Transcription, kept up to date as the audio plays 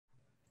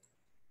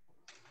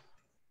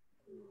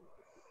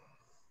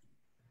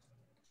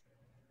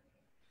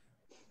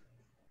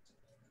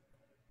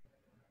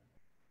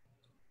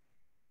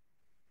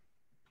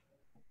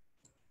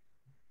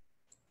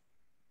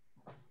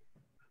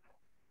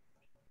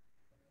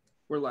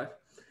We're live.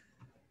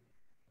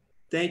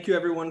 Thank you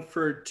everyone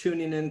for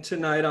tuning in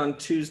tonight on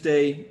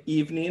Tuesday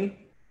evening.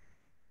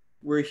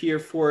 We're here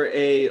for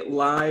a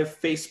live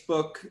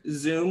Facebook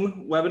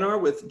Zoom webinar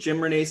with Jim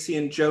Renacci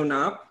and Joe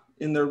Knopp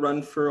in their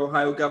run for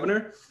Ohio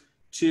governor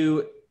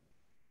to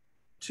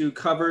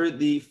cover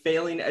the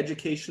failing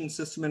education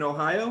system in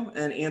Ohio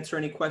and answer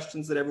any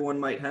questions that everyone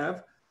might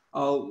have.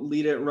 I'll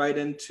lead it right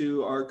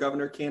into our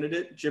governor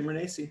candidate, Jim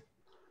Renacci.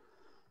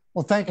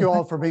 Well, thank you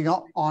all for being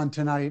on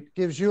tonight.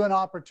 Gives you an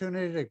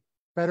opportunity to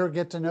better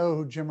get to know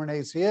who Jim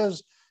Renacci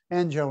is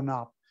and Joe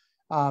Knopp,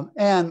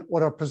 and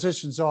what our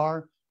positions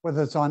are,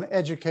 whether it's on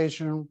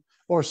education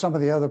or some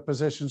of the other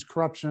positions,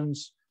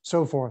 corruptions,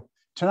 so forth.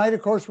 Tonight,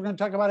 of course, we're going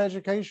to talk about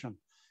education,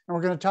 and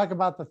we're going to talk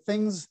about the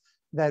things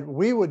that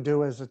we would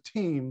do as a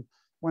team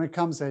when it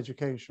comes to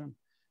education.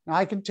 Now,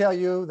 I can tell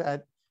you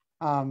that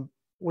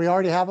we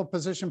already have a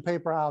position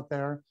paper out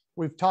there.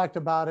 We've talked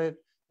about it.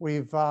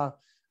 We've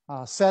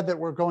said that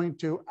we're going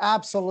to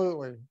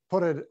absolutely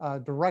put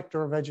a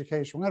director of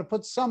education. We're going to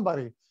put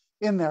somebody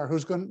in there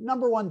whose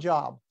number one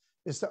job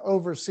is to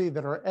oversee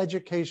that our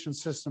education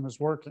system is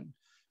working.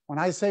 When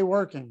I say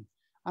working,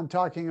 I'm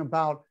talking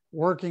about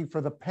working for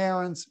the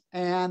parents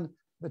and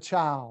the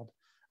child.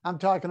 I'm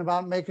talking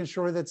about making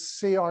sure that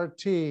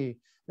CRT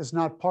is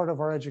not part of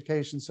our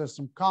education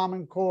system.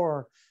 Common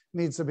Core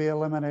needs to be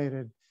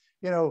eliminated.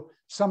 You know,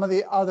 some of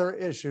the other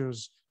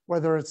issues,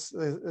 whether it's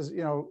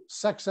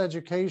sex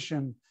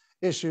education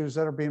issues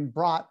that are being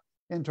brought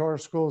into our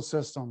school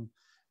system,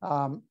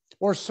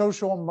 or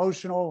social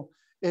emotional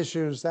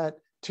issues that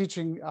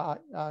teaching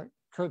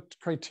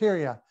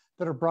criteria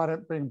that are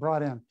being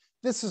brought in.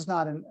 This is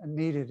not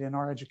needed in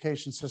our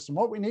education system.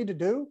 What we need to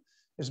do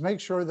is make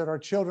sure that our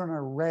children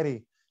are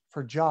ready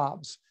for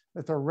jobs,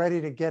 that they're ready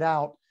to get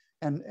out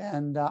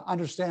and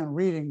understand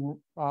reading,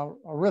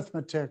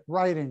 arithmetic,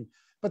 writing,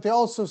 but they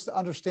also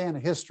understand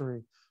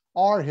history,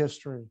 our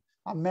history,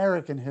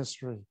 American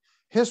history,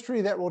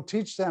 history that will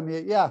teach them,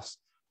 yes,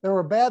 there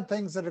were bad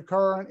things that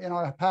occur in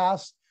our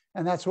past,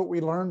 and that's what we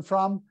learn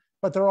from,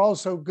 but there are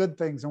also good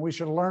things, and we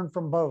should learn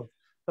from both,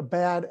 the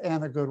bad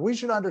and the good. We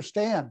should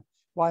understand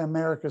why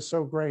America is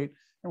so great,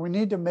 and we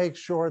need to make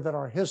sure that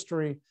our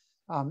history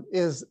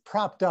is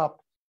propped up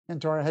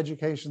into our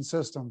education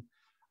system.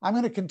 I'm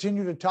going to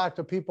continue to talk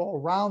to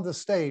people around the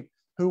state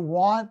who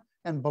want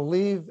and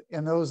believe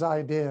in those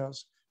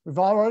ideas. We've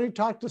already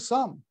talked to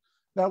some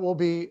that will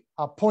be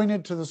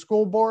appointed to the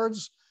school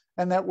boards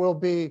and that will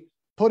be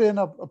put in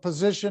a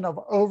position of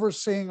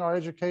overseeing our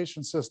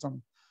education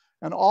system.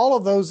 And all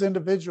of those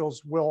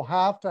individuals will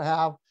have to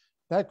have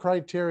that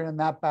criteria and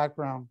that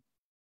background,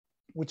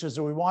 which is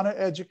that we want an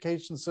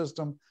education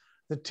system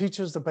that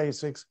teaches the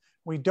basics.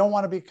 We don't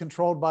want to be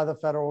controlled by the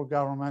federal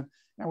government,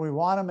 and we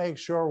want to make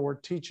sure we're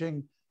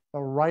teaching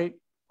the right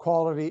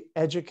quality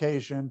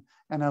education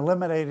and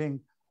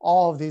eliminating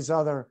all of these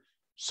other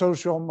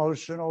social,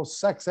 emotional,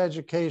 sex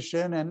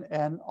education,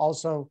 and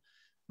also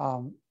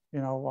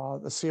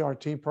the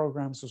CRT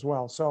programs as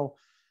well. So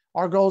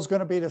our goal is going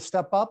to be to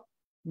step up,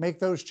 make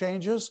those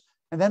changes,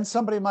 and then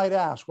somebody might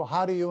ask, well,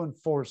 how do you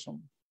enforce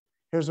them?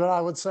 Here's what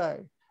I would say.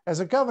 As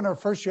a governor,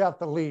 first you have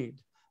to lead.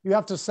 You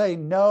have to say,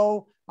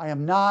 no, I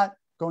am not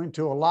going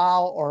to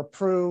allow or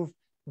approve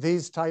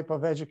these type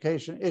of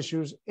education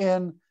issues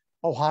in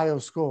Ohio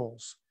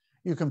schools.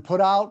 You can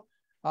put out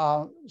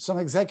some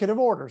executive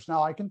orders.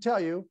 Now, I can tell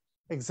you,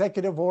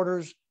 executive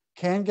orders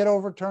can get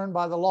overturned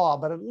by the law,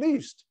 but at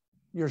least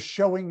you're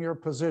showing your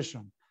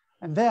position.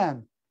 And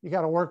then you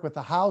got to work with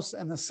the House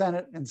and the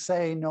Senate and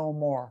say no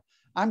more.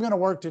 I'm going to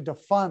work to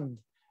defund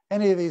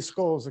any of these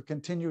schools that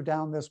continue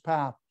down this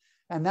path.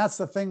 And that's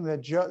the thing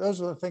that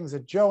those are the things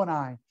that Joe and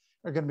I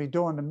are going to be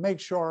doing to make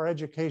sure our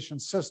education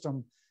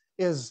system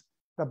is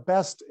the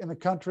best in the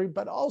country,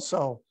 but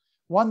also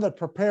one that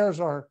prepares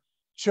our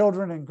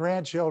children and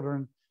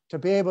grandchildren to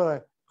be able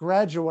to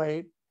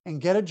graduate and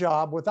get a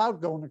job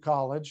without going to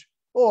college,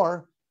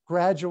 or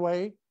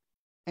graduate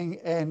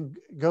and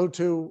go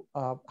to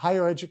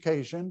higher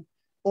education,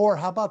 or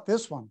how about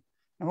this one?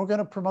 And we're going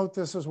to promote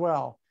this as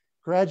well.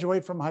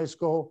 Graduate from high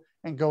school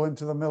and go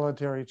into the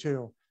military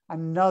too.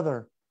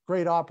 Another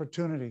great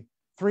opportunity.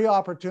 3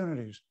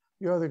 opportunities.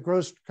 You either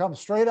come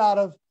straight out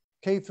of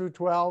K through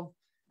 12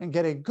 and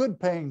get a good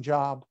paying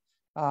job,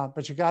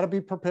 but you got to be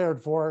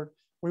prepared for it.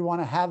 We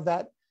want to have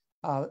that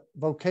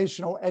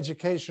vocational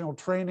educational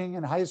training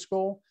in high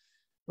school.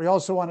 We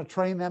also want to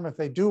train them if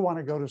they do want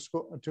to go to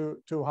school,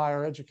 to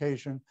higher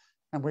education.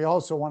 And we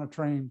also want to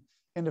train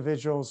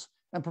individuals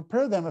and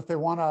prepare them if they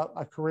want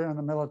a career in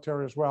the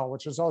military as well,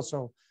 which is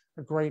also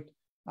a great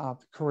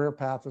career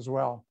path as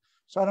well.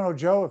 So I don't know,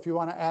 Joe, if you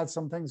want to add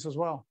some things as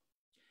well.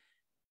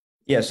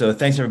 Yeah, so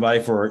thanks everybody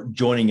for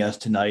joining us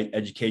tonight.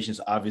 Education is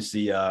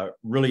obviously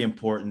really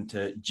important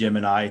to Jim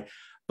and I,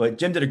 but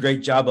Jim did a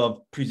great job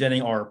of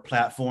presenting our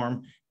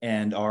platform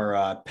and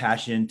our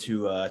passion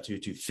to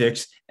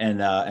fix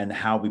and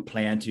how we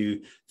plan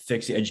to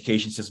fix the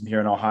education system here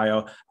in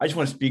Ohio. I just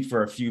want to speak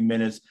for a few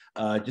minutes,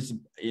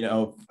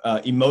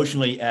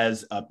 emotionally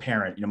as a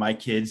parent. My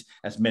kids,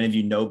 as many of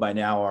you know by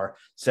now, are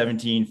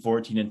 17,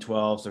 14, and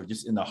 12, so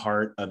just in the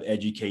heart of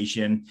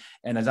education.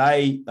 And as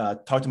I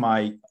talk to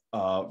my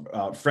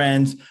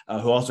friends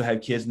who also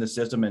have kids in the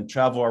system and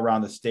travel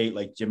around the state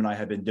like Jim and I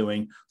have been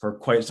doing for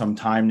quite some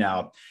time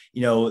now,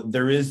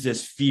 there is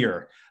this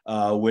fear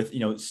with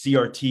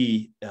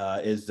CRT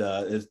is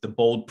the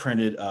bold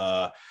printed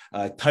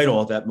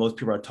title that most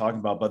people are talking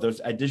about, but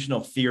there's additional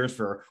fears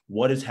for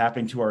what is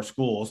happening to our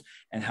schools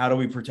and how do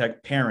we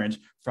protect parents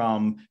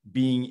from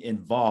being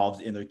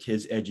involved in their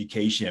kids'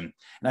 education.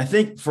 And I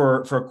think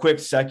for a quick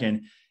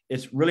second,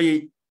 it's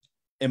really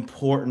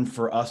important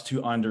for us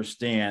to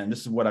understand.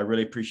 This is what I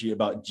really appreciate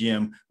about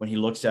Jim when he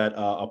looks at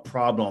a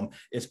problem,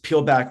 is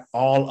peel back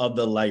all of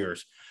the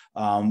layers.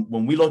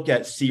 When we look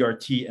at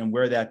CRT and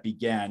where that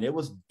began, it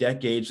was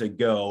decades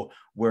ago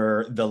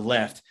where the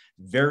left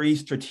very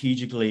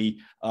strategically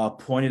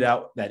pointed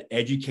out that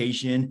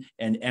education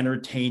and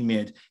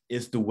entertainment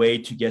is the way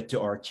to get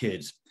to our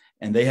kids.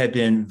 And they had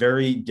been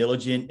very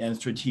diligent and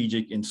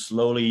strategic in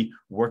slowly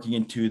working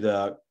into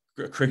the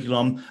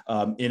curriculum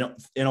in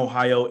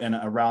Ohio and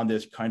around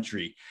this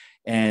country.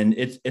 And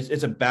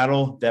it's a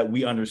battle that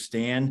we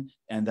understand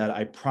and that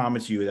I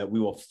promise you that we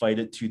will fight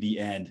it to the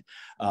end.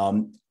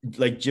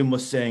 Like Jim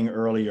was saying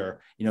earlier,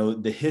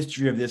 the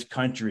history of this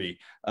country,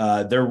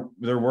 there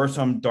were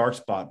some dark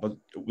spots, but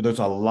there's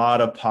a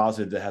lot of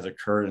positive that has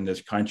occurred in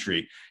this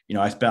country.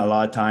 I spent a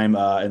lot of time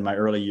in my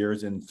early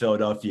years in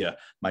Philadelphia.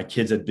 My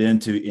kids have been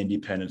to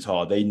Independence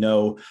Hall. They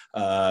know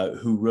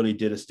who really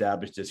did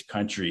establish this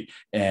country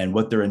and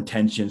what their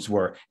intentions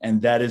were.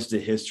 And that is the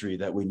history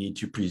that we need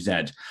to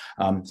present.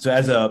 So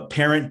as a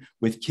parent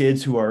with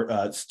kids who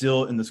are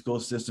still in the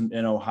school system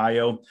in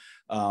Ohio,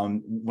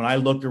 when I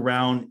look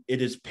around,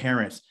 it is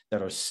parents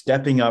that are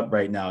stepping up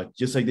right now,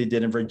 just like they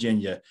did in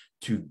Virginia,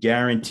 to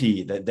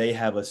guarantee that they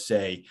have a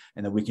say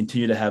and that we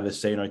continue to have a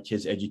say in our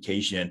kids'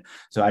 education.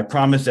 So I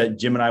promise that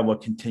Jim and I will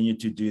continue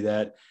to do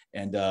that,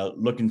 and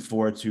looking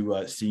forward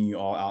to seeing you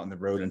all out on the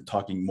road and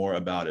talking more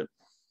about it.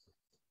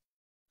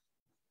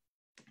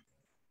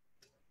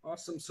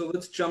 Awesome. So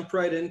let's jump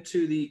right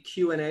into the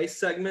Q&A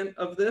segment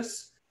of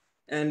this.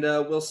 And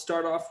we'll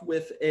start off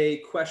with a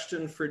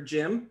question for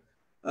Jim.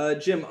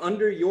 Jim,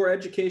 under your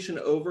education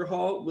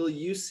overhaul, will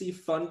you see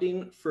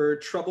funding for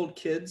troubled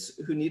kids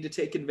who need to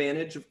take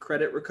advantage of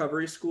credit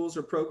recovery schools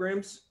or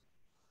programs?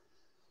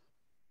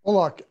 Well,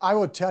 look, I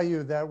would tell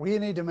you that we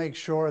need to make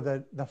sure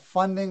that the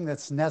funding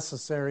that's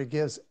necessary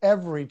gives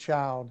every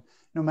child,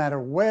 no matter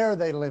where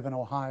they live in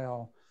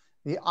Ohio,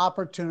 the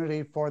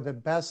opportunity for the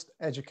best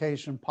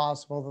education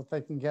possible that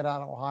they can get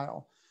out of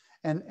Ohio.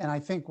 And I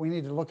think we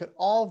need to look at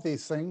all of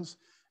these things.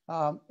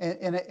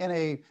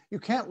 You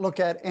can't look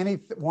at any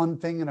one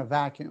thing in a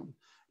vacuum.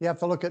 You have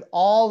to look at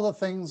all the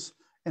things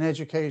in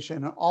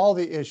education and all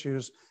the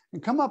issues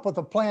and come up with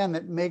a plan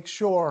that makes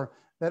sure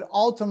that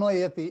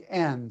ultimately at the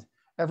end,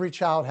 every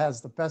child has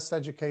the best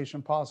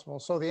education possible.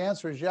 So the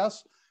answer is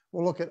yes,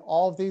 we'll look at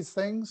all of these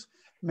things.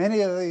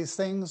 Many of these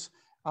things,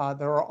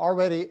 there are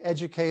already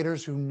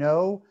educators who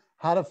know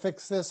how to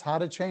fix this, how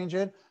to change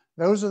it.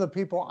 Those are the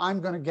people I'm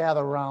going to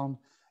gather around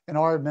in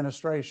our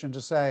administration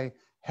to say,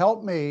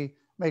 help me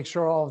make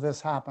sure all of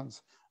this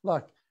happens.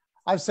 Look,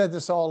 I've said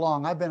this all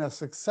along. I've been a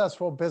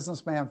successful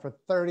businessman for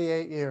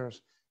 38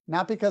 years,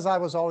 not because I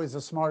was always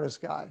the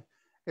smartest guy.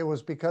 It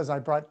was because I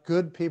brought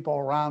good people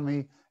around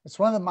me. It's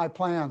one of my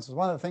plans. It's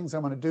one of the things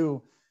I'm going to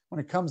do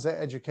when it comes to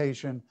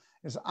education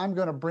is I'm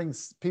going to bring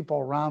people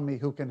around me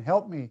who can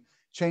help me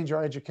change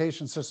our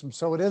education system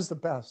so it is the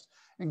best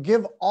and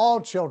give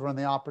all children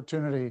the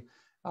opportunity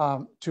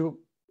to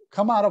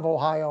come out of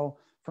Ohio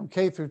from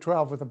K through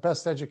 12 with the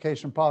best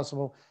education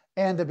possible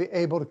and to be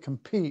able to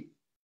compete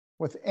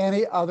with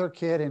any other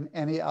kid in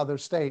any other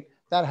state.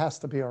 That has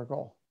to be our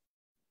goal.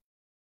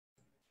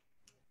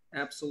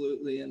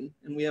 Absolutely. And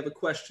we have a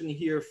question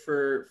here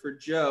for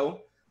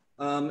Joe.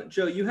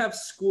 Joe, you have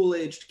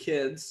school-aged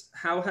kids.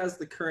 How has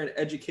the current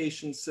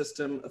education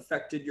system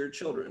affected your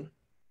children?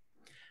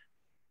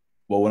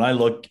 Well,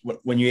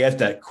 when you ask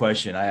that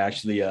question, I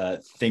actually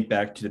think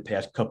back to the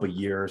past couple of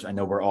years. I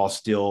know we're all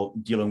still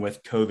dealing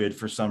with COVID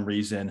for some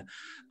reason.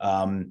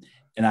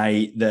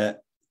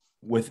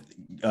 With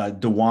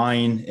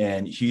DeWine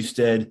and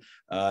Husted,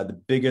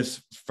 the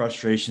biggest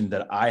frustration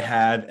that I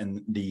have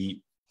and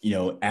the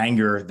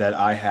anger that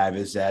I have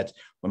is that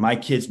when my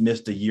kids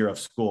missed a year of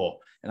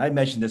school, and I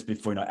mentioned this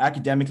before,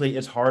 academically,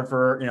 it's hard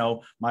for,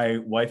 my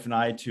wife and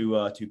I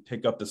to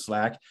pick up the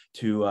slack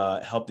to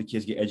help the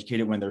kids get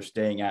educated when they're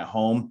staying at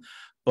home.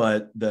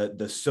 But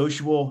the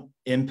social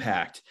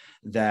impact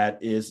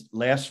that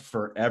lasts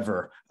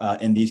forever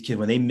in these kids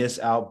when they miss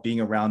out being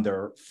around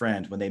their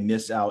friends, when they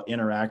miss out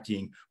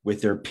interacting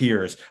with their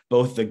peers,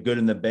 both the good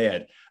and the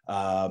bad,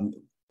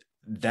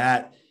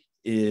 that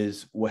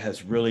is what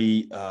has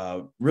really,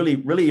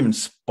 really even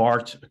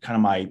sparked kind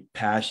of my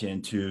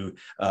passion to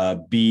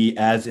be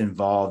as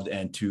involved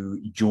and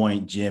to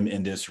join Jim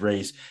in this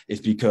race,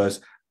 is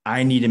because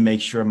I need to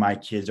make sure my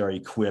kids are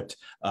equipped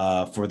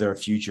for their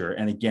future.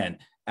 And again,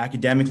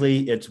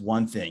 academically, it's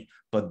one thing,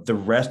 but the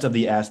rest of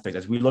the aspects,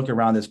 as we look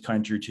around this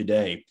country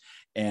today,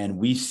 and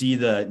we see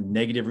the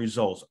negative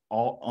results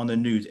all on the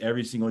news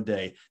every single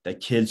day, that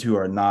kids who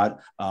are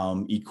not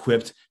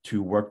equipped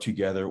to work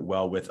together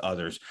well with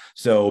others.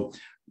 So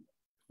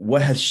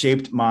what has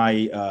shaped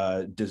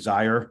my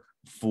desire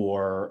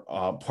for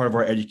part of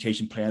our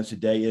education plans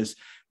today is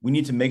we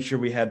need to make sure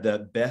we have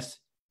the best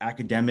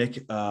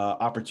academic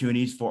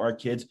opportunities for our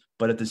kids,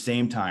 but at the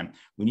same time,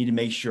 we need to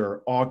make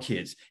sure all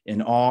kids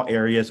in all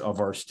areas of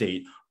our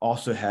state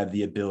also have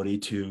the ability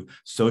to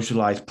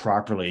socialize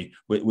properly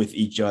with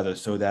each other,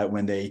 so that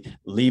when they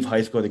leave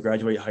high school, they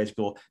graduate high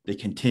school, they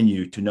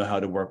continue to know how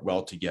to work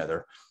well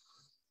together.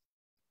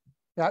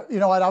 Yeah, you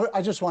know what,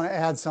 I just want to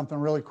add something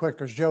really quick,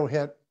 because Joe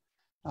hit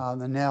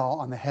the nail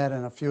on the head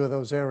in a few of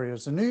those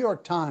areas. The New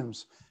York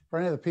Times, for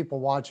any of the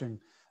people watching,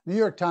 New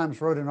York Times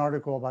wrote an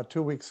article about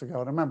 2 weeks ago.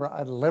 And remember,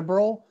 a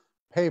liberal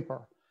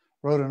paper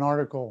wrote an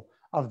article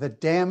of the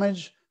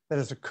damage that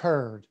has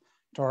occurred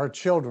to our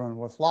children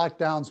with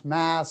lockdowns,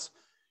 masks,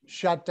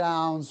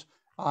 shutdowns,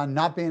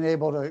 not being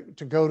able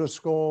to go to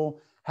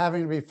school,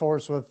 having to be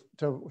forced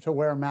to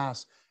wear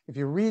masks. If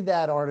you read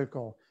that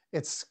article,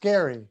 it's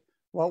scary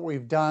what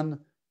we've done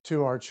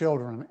to our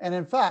children. And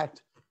in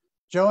fact,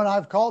 Joe and I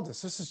have called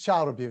this is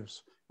child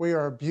abuse. We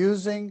are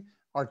abusing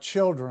our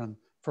children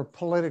for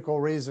political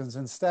reasons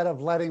instead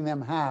of letting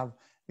them have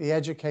the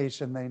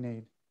education they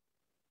need.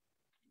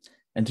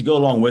 And to go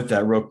along with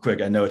that real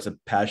quick, I know it's a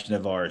passion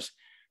of ours.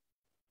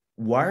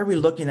 Why are we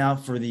looking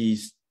out for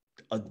these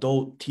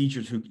adult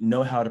teachers who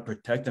know how to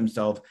protect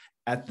themselves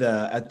at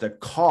the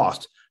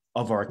cost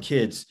of our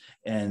kids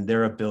and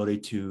their ability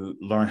to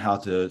learn how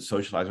to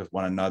socialize with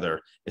one another?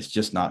 It's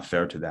just not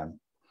fair to them.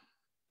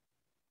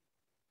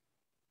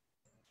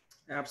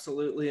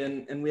 Absolutely.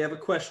 And we have a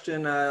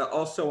question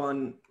also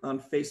on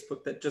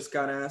Facebook that just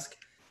got asked,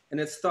 and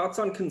it's thoughts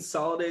on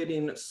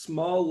consolidating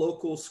small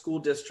local school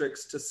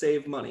districts to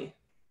save money.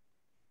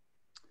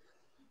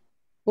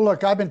 Well,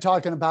 look, I've been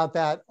talking about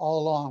that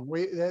all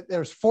along.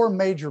 There's 4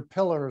 major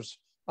pillars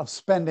of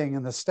spending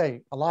in the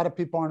state. A lot of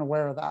people aren't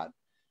aware of that.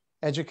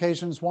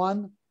 Education's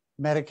one,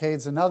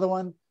 Medicaid's another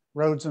one,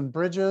 roads and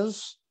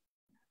bridges,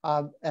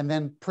 and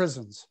then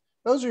prisons.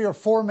 Those are your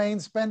 4 main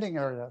spending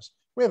areas.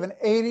 We have an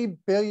 $80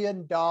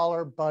 billion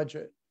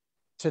budget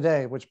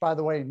today, which, by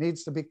the way,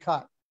 needs to be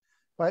cut.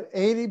 But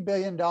 $80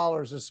 billion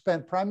is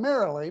spent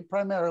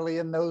primarily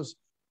in those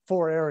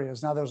 4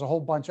 areas. Now, there's a whole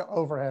bunch of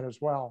overhead as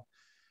well.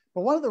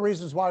 But one of the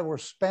reasons why we're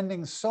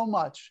spending so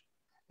much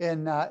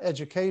in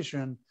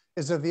education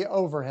is of the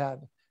overhead.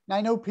 Now,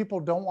 I know people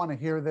don't want to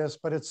hear this,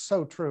 but it's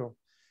so true.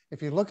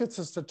 If you look at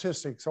the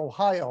statistics,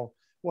 Ohio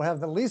will have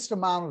the least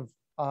amount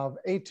of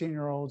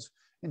 18-year-olds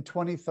in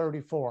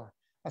 2034.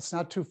 That's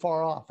not too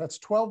far off. That's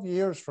 12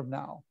 years from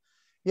now.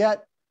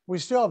 Yet, we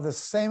still have the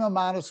same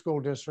amount of school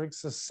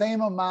districts, the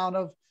same amount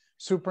of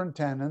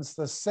superintendents,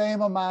 the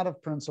same amount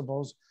of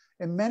principals.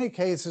 In many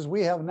cases,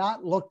 we have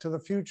not looked to the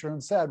future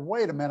and said,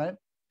 wait a minute,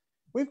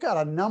 we've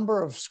got a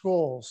number of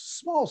schools,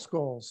 small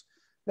schools,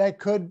 that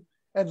could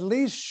at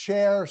least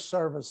share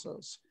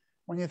services.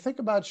 When you think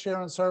about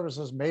sharing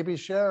services, maybe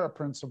share a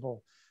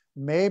principal,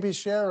 maybe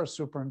share a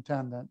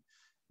superintendent,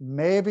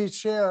 maybe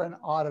share an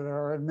auditor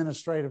or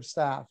administrative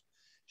staff.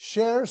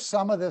 Share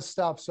some of this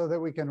stuff so that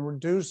we can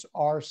reduce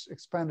our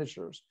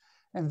expenditures.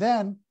 And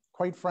then,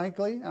 quite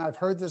frankly, and I've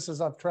heard this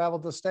as I've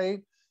traveled the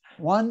state,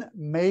 one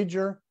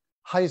major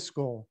high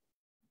school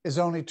is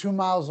only 2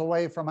 miles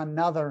away from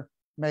another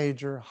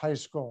major high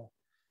school.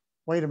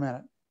 Wait a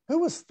minute, who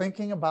was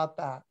thinking about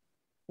that?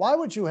 Why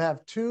would you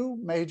have 2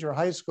 major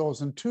high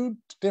schools in 2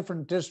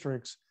 different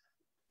districts,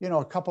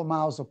 a couple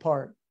miles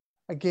apart?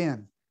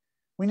 Again,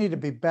 we need to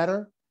be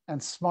better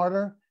and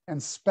smarter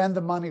and spend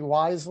the money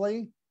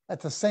wisely. At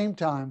the same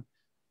time,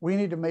 we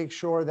need to make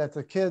sure that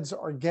the kids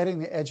are getting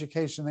the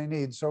education they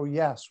need. So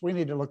yes, we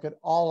need to look at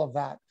all of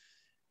that.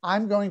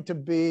 I'm going to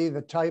be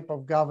the type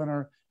of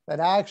governor that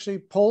actually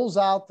pulls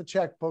out the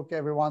checkbook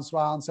every once in a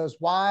while and says,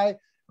 why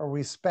are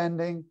we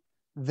spending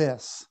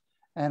this?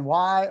 And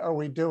why are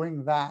we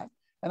doing that?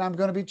 And I'm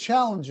going to be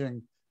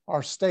challenging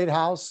our state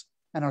house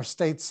and our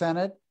state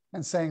senate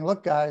and saying,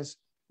 look, guys,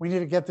 we need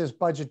to get this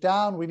budget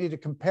down. We need to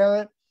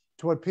compare it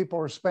to what people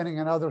are spending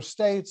in other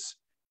states.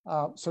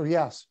 So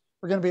yes,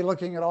 we're going to be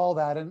looking at all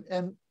that.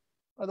 And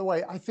by the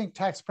way, I think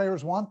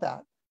taxpayers want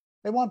that.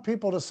 They want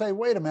people to say,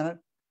 wait a minute,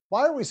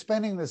 why are we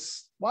spending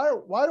this?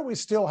 Why do we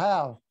still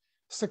have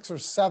 600 or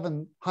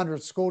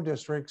 700 school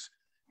districts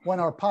when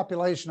our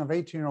population of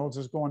 18-year-olds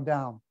is going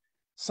down?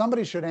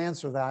 Somebody should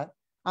answer that.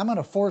 I'm going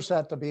to force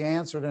that to be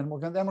answered. And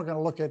then we're going to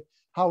look at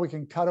how we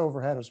can cut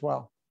overhead as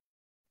well.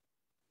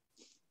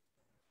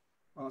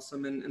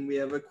 Awesome. And we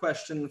have a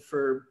question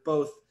for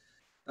both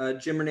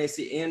Jim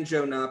Renacci and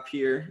Joe Knopp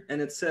here.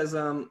 And it says,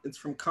 it's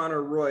from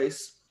Connor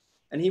Royce.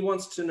 and he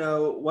wants to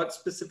know what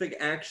specific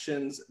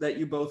actions that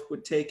you both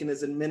would take in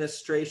his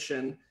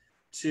administration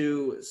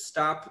to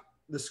stop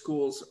the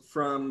schools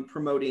from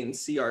promoting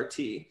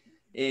CRT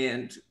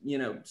and, you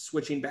know,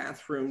 switching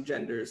bathroom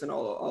genders and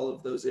all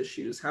of those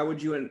issues. How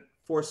would you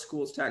force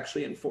schools to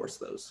actually enforce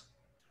those?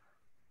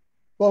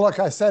 Well, look,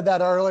 I said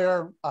that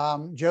earlier.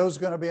 Joe's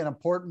going to be an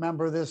important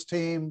member of this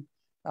team.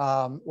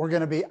 We're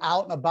going to be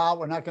out and about.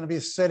 We're not going to be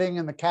sitting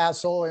in the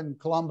castle in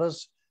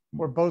Columbus.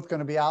 We're both going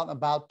to be out and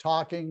about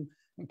talking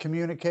and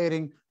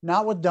communicating,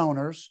 not with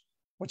donors,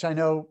 which I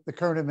know the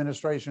current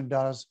administration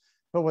does,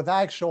 but with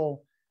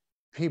actual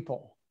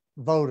people,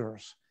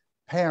 voters,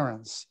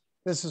 parents.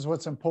 This is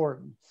what's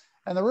important.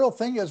 And the real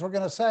thing is we're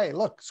going to say,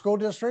 look, school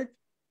district,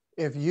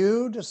 if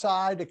you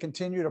decide to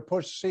continue to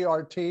push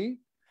CRT,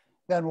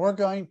 then we're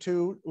going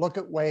to look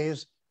at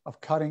ways of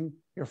cutting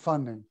your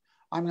funding.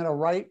 I'm going to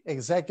write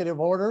executive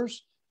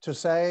orders to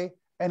say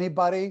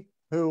anybody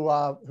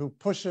who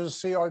pushes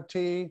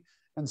CRT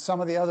and some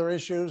of the other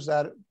issues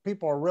that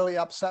people are really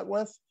upset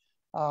with,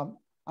 I'm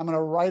going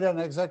to write an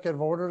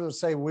executive order to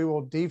say we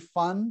will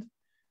defund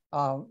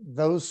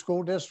those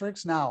school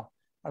districts. Now,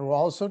 I will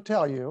also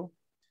tell you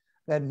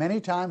that many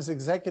times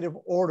executive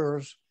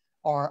orders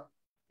are,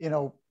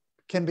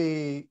 can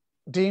be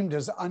deemed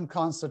as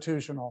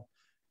unconstitutional.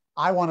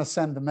 I want to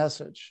send the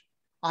message.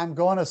 I'm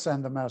going to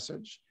send the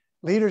message.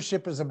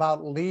 Leadership is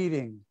about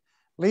leading.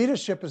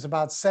 Leadership is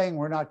about saying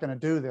we're not going to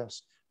do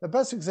this. The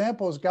best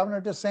example is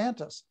Governor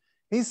DeSantis.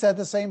 He said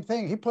the same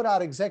thing. He put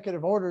out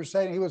executive orders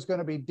saying he was going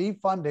to be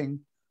defunding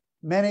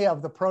many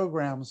of the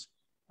programs,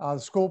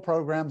 school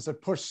programs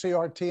that push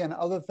CRT and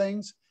other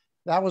things.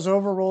 That was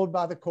overruled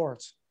by the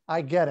courts.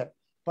 I get it.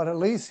 But at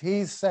least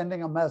he's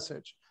sending a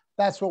message.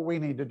 That's what we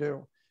need to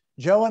do.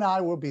 Joe and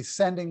I will be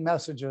sending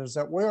messages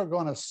that we're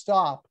going to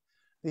stop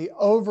the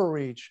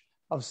overreach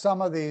of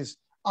some of these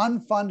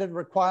unfunded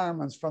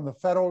requirements from the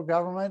federal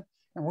government.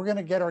 And we're going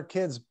to get our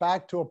kids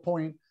back to a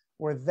point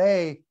where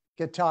they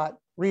get taught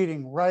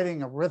reading,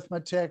 writing,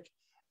 arithmetic,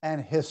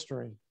 and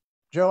history.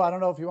 Joe, I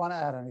don't know if you want to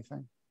add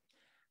anything.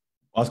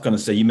 I was going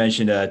to say, you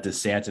mentioned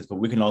DeSantis, but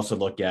we can also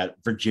look at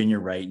Virginia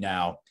right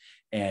now.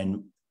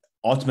 And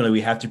ultimately,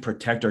 we have to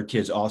protect our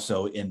kids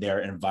also in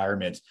their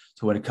environments.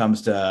 So when it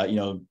comes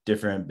to,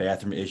 different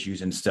bathroom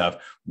issues and stuff,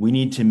 we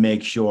need to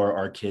make sure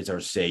our kids are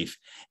safe.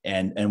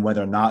 And when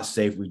they're not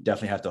safe, we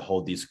definitely have to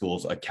hold these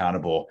schools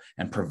accountable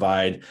and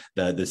provide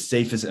the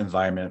safest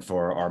environment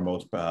for our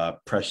most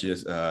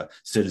precious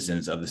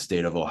citizens of the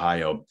state of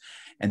Ohio.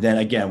 And then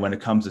again, when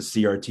it comes to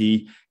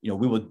CRT,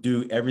 we will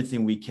do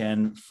everything we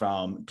can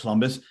from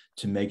Columbus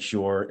to make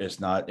sure it's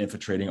not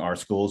infiltrating our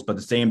schools. But at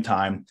the same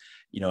time,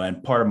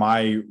 and part of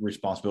my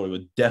responsibility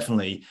would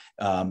definitely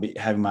be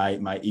having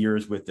my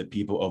ears with the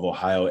people of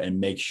Ohio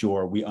and make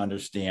sure we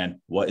understand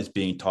what is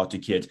being taught to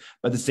kids.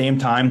 But at the same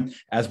time,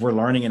 as we're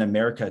learning in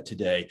America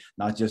today,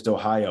 not just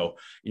Ohio,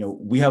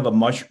 we have a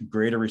much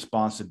greater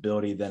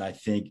responsibility than I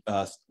think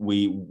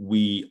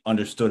we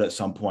understood at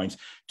some points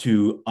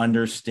to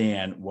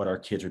understand what our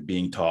kids are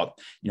being taught.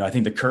 I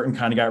think the curtain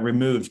kind of got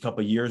removed a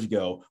couple of years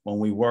ago when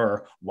we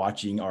were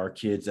watching our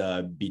kids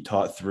be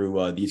taught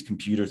through these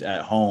computers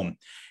at home.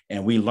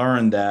 And we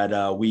learned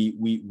that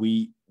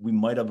we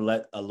might have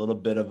let a little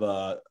bit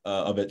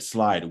of it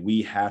slide.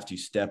 We have to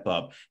step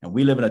up. And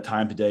we live in a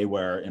time today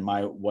where, and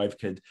my wife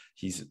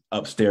she's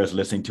upstairs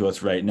listening to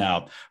us right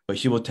now, but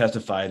she will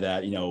testify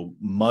that,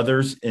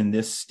 mothers in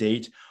this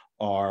state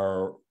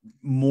are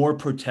more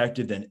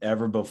protected than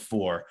ever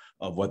before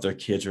of what their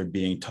kids are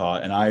being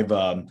taught. And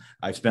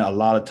I've spent a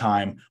lot of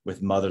time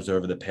with mothers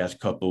over the past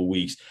couple of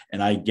weeks,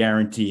 and I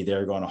guarantee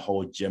they're going to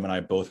hold Jim and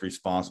I both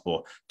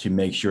responsible to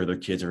make sure their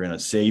kids are in a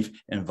safe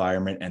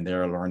environment and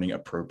they're learning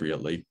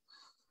appropriately.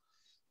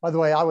 By the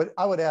way, I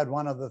would add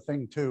one other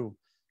thing too,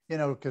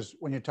 because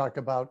when you talk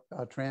about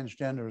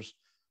transgenders,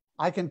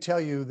 I can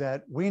tell you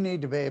that we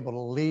need to be able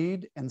to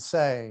lead and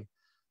say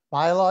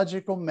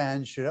biological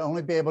men should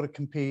only be able to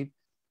compete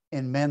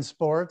in men's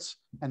sports,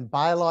 and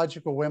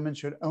biological women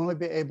should only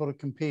be able to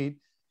compete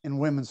in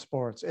women's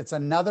sports. It's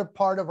another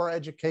part of our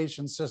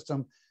education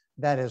system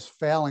that is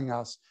failing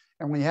us.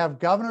 And we have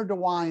Governor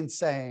DeWine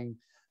saying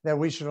that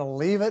we should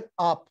leave it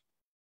up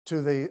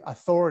to the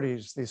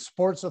authorities, the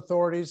sports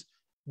authorities.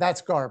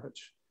 That's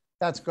garbage.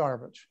 That's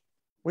garbage.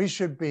 We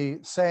should be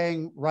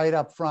saying right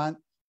up front,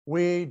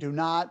 we do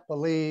not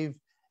believe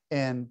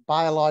in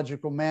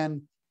biological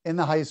men in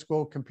the high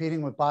school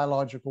competing with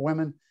biological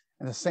women,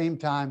 and at the same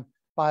time,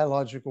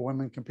 biological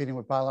women competing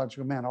with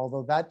biological men.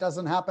 Although that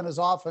doesn't happen as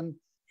often,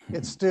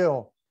 it's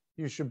still,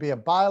 you should be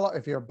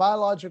if you're a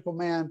biological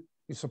man,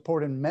 you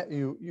support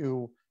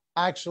you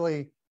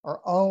actually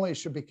are only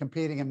should be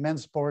competing in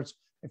men's sports.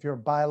 If you're a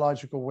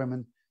biological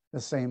woman,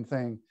 the same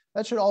thing.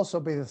 That should also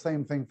be the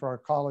same thing for our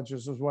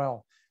colleges as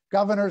well.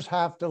 Governors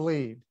have to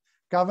lead.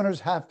 Governors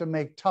have to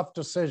make tough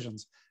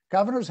decisions.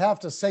 Governors have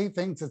to say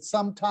things that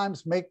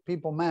sometimes make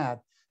people mad,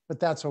 but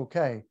that's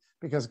okay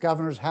because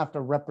governors have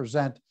to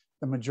represent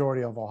the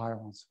majority of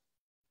Ohioans.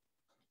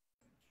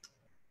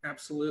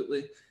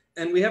 Absolutely.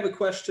 And we have a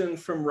question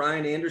from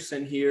Ryan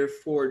Anderson here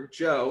for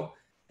Joe.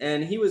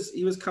 And he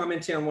was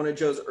commenting on one of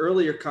Joe's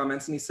earlier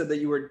comments, and he said that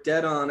you were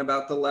dead on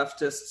about the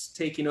leftists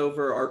taking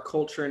over our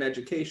culture and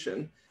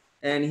education.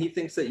 And he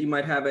thinks that you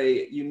might have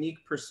a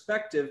unique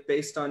perspective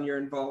based on your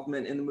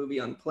involvement in the movie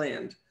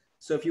Unplanned.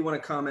 So if you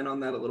want to comment on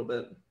that a little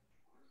bit.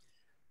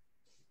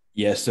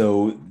 Yeah,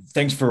 so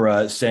thanks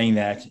for saying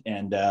that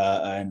and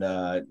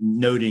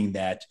noting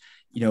that,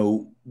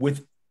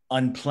 with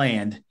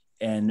Unplanned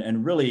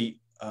and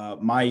really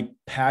my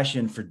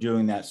passion for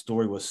doing that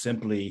story was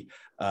simply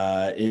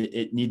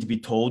it needed to be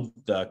told.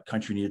 The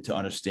country needed to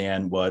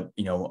understand what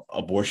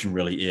abortion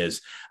really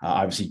is.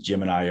 Obviously,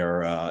 Jim and I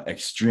are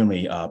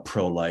extremely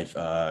pro-life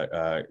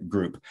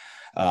group,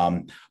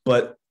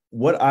 but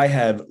what I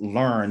have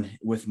learned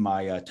with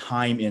my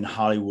time in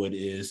Hollywood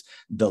is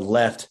the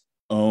left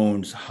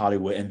owns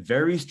Hollywood, and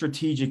very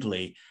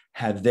strategically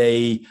have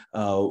they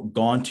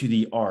gone to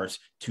the arts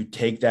to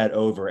take that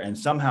over. And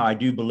somehow I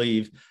do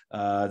believe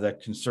the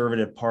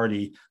conservative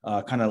party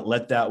kind of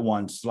let that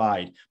one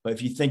slide. But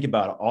if you think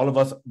about it, all of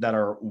us that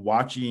are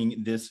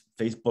watching this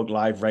Facebook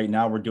Live right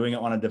now, we're doing it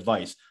on a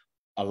device.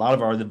 A lot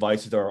of our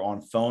devices are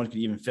on phones, can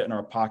even fit in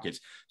our pockets.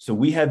 So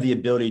we have the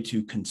ability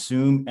to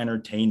consume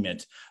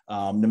entertainment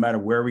no matter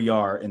where we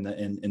are in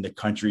the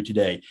country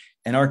today.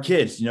 And our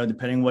kids,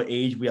 depending on what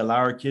age we allow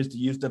our kids to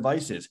use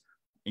devices,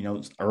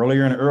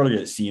 earlier and earlier,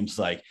 it seems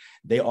like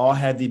they all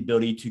have the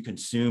ability to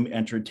consume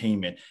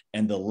entertainment,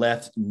 and the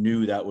left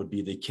knew that would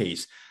be the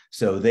case.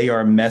 So they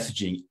are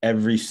messaging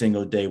every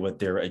single day what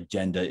their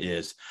agenda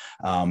is.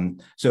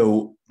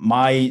 So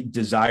my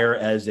desire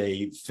as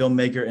a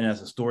filmmaker and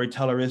as a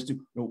storyteller is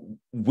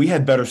we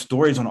have better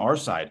stories on our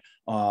side.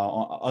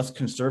 Us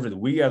conservatives,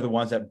 we are the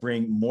ones that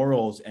bring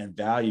morals and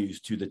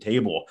values to the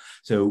table.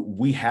 So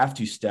we have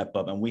to step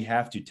up and we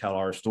have to tell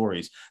our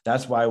stories.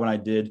 That's why when I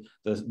did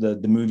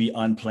the movie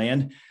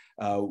Unplanned,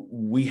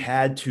 we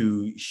had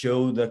to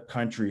show the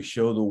country,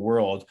 show the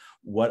world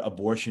what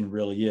abortion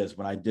really is.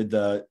 When I did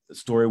the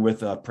story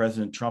with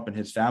President Trump and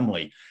his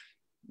family,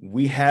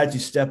 we had to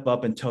step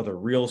up and tell the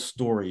real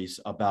stories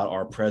about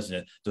our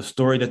president, the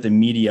story that the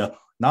media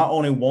not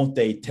only won't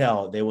they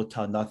tell, they will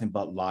tell nothing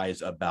but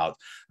lies about.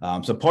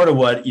 So part of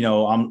what,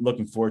 I'm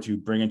looking forward to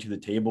bringing to the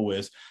table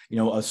is,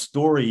 a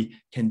story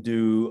can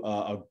do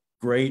a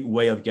great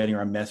way of getting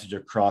our message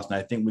across. And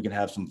I think we can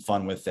have some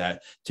fun with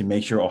that to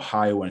make sure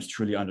Ohioans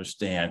truly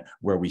understand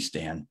where we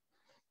stand.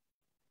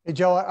 Hey,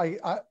 Joe,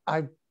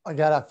 I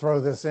got to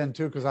throw this in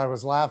too, because I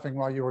was laughing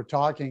while you were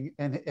talking.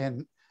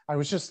 And I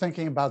was just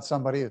thinking about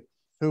somebody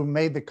who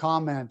made the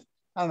comment,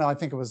 I don't know, I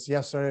think it was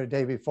yesterday or the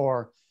day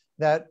before,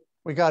 that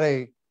we got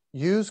a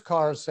used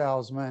car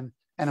salesman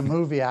and a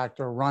movie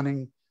actor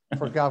running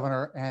for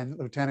governor and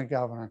lieutenant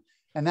governor.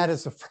 And that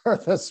is the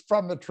furthest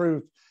from the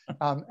truth.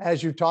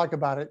 As you talk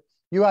about it,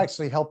 you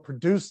actually helped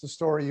produce the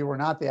story. You were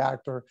not the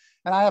actor.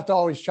 And I have to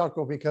always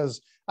chuckle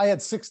because I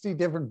had 60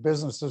 different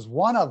businesses.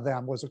 One of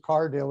them was a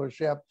car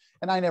dealership,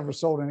 and I never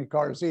sold any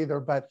cars either.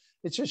 But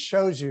it just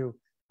shows you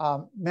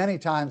many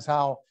times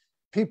how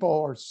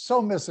people are so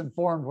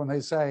misinformed when they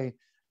say,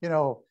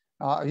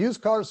 a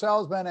used car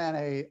salesman and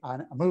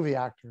a movie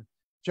actor.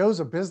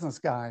 Joe's a business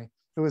guy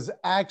who has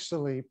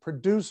actually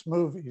produced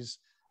movies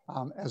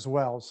as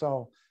well.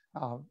 So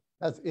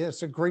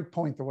it's a great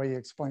point, the way you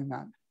explain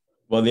that.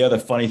 Well, the other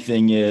funny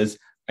thing is,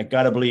 I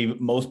got to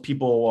believe most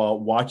people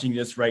watching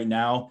this right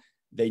now,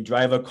 they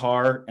drive a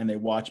car and they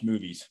watch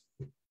movies.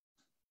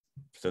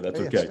 So that's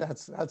okay.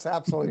 That's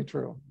absolutely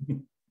true.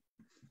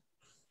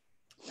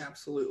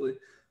 Absolutely.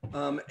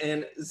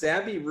 And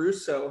Zabby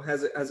Russo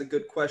has a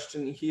good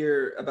question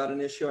here about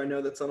an issue I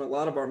know that's on a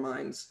lot of our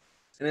minds.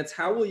 And it's,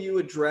 how will you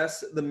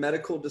address the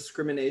medical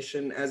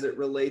discrimination as it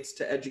relates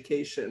to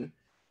education?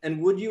 And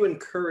would you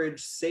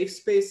encourage safe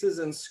spaces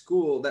in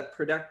school that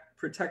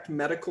protect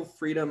medical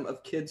freedom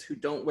of kids who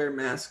don't wear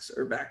masks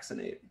or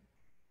vaccinate?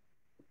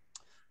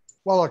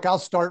 Well, look, I'll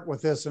start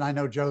with this, and I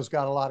know Joe's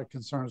got a lot of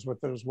concerns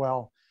with it as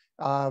well.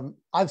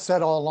 I've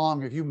said all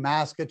along, if you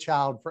mask a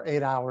child for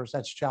 8 hours,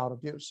 that's child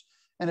abuse.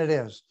 And it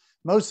is.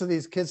 Most of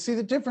these kids see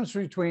the difference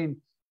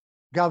between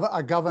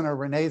a Governor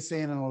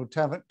Renacci and a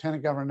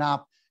Lieutenant Governor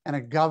Knopp and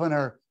a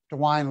Governor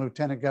DeWine,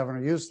 Lieutenant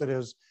Governor Houston,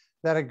 is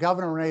that a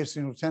Governor Renacci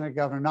and Lieutenant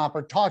Governor Knopp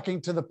are talking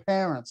to the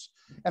parents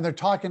and they're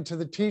talking to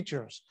the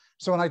teachers.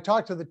 So when I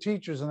talk to the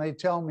teachers and they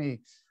tell me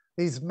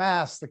these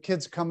masks, the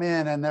kids come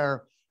in and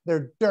they're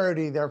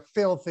dirty, they're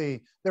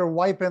filthy, they're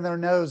wiping their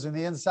nose in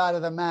the inside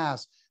of the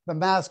mask. The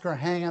masks are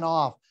hanging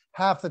off.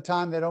 Half the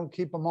time they don't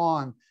keep them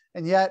on.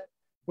 And yet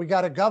we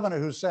got a governor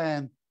who's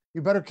saying,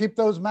 you better keep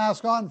those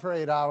masks on for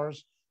 8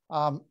 hours.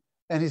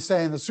 And he's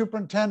saying the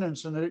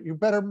superintendents, and you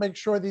better make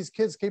sure these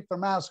kids keep their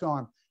masks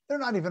on. They're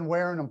not even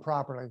wearing them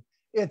properly.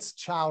 It's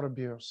child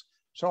abuse.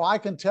 So I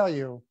can tell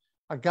you,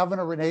 a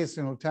Governor Renacci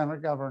and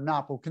Lieutenant Governor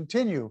Knopp will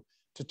continue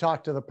to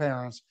talk to the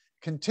parents,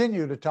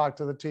 continue to talk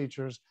to the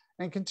teachers,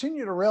 and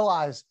continue to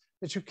realize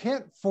that you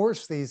can't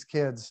force these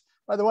kids.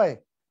 By the way,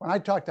 when I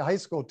talk to high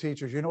school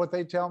teachers, you know what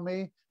they tell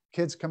me?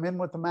 Kids come in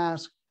with the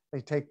mask,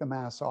 they take the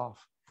mask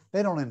off.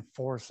 They don't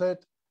enforce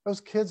it. Those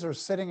kids are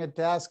sitting at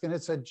desk and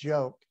it's a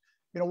joke.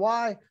 You know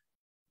why?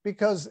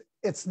 Because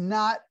it's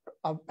not,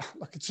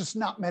 look, it's just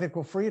not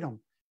medical freedom.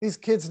 These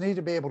kids need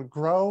to be able to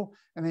grow,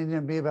 and they need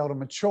to be able to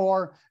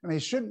mature, and they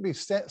shouldn't be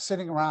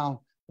sitting around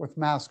with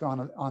masks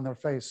on their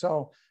face.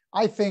 So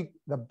I think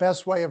the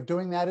best way of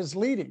doing that is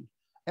leading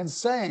and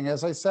saying,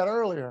 as I said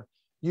earlier,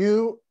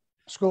 you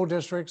school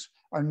districts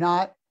are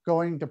not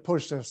going to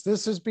push this.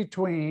 This is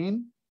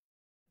between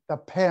the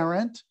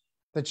parent,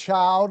 the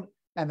child,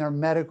 and their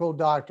medical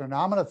doctor.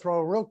 Now I'm going to throw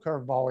a real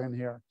curveball in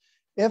here.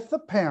 If the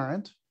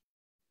parent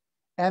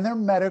and their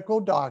medical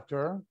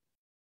doctor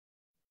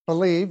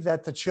believe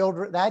that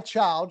that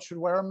child should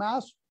wear a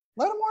mask,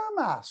 let them wear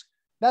a mask.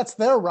 That's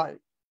their right.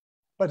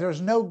 But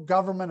there's no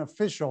government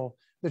official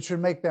that should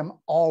make them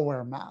all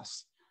wear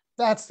masks.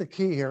 That's the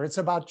key here. It's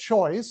about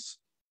choice.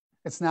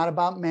 It's not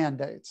about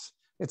mandates.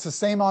 It's the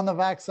same on the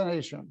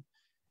vaccination.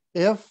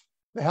 If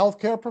the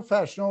healthcare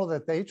professional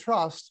that they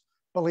trust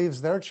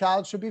believes their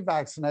child should be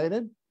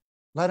vaccinated,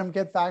 let them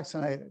get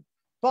vaccinated.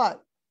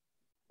 But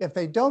if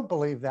they don't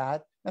believe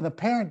that, and the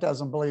parent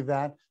doesn't believe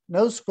that,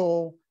 no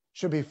school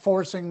should be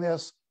forcing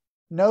this.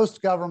 No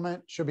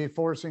government should be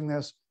forcing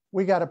this.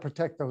 We got to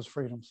protect those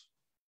freedoms.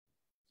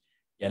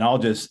 And I'll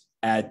just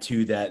add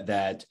to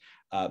that,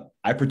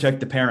 I protect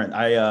the parent.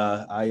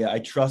 I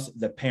trust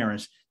the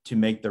parents to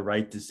make the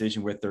right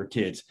decision with their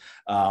kids.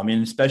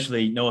 And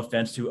especially, no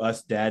offense to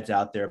us dads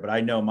out there, but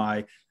I know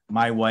my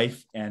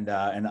wife and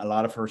a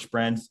lot of her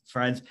friends,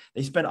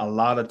 they spend a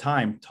lot of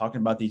time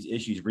talking about these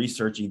issues,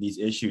 researching these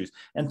issues,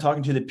 and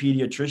talking to the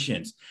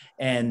pediatricians.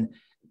 And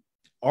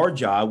our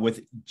job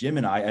with Jim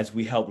and I, as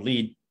we help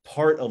lead,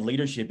 part of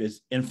leadership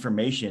is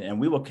information, and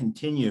we will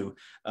continue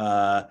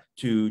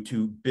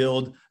to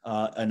build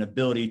an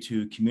ability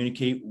to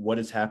communicate what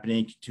is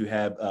happening, to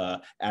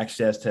have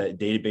access to a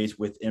database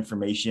with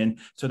information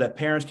so that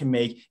parents can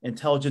make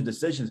intelligent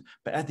decisions.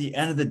 But at the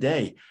end of the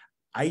day,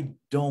 I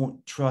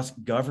don't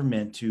trust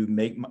government to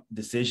make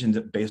decisions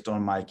based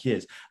on my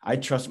kids. I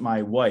trust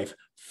my wife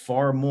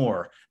far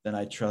more than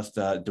I trust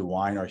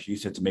DeWine or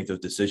Houston to make those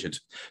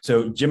decisions.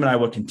 So Jim and I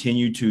will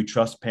continue to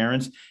trust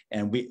parents.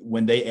 And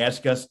when they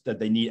ask us that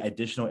they need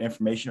additional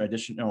information or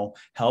additional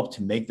help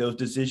to make those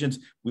decisions,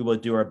 we will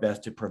do our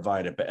best to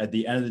provide it. But at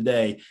the end of the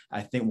day,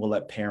 I think we'll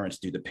let parents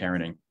do the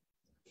parenting.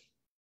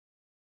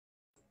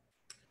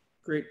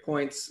 Great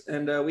points.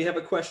 And we have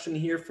a question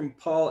here from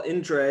Paul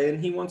Indre,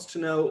 and he wants to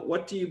know,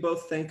 what do you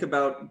both think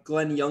about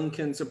Glenn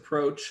Youngkin's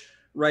approach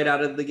right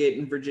out of the gate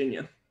in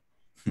Virginia?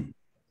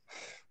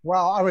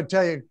 Well, I would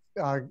tell you,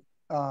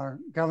 Governor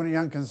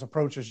Youngkin's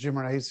approach is Jim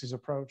Renaci's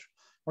approach.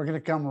 We're going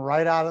to come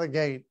right out of the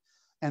gate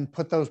and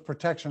put those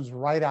protections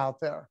right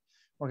out there.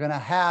 We're going to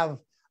have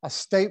a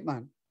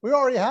statement. We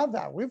already have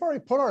that. We've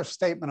already put our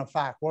statement of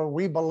fact where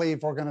we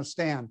believe we're going to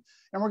stand.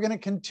 And we're going to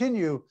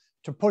continue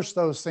to push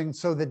those things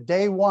so that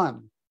day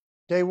one,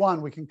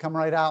 we can come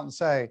right out and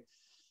say,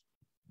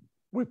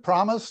 we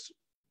promised,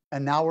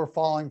 and now we're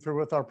following through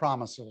with our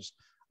promises.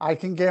 I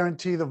can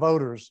guarantee the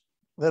voters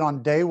that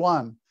on day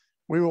one,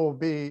 we will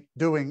be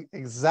doing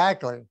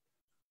exactly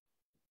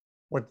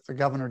what the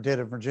governor did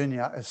in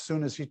Virginia as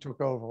soon as he took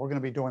over. We're going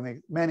to be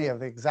doing many of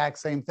the exact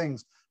same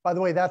things. By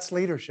the way, that's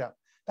leadership.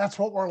 That's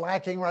what we're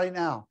lacking right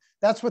now.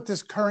 That's what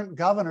this current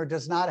governor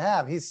does not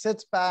have. He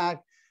sits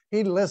back,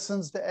 he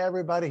listens to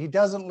everybody, he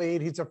doesn't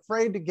lead, he's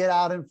afraid to get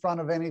out in front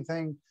of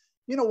anything.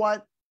 You know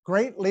what?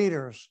 Great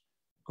leaders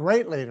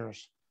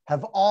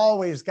have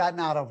always gotten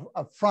out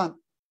of front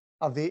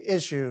of the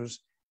issues,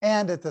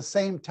 and at the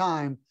same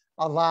time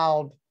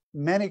allowed,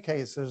 many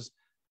cases,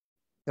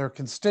 their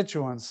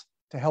constituents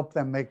to help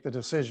them make the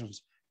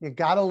decisions. You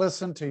got to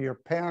listen to your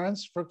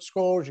parents for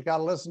schools. You got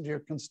to listen to your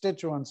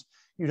constituents.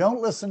 You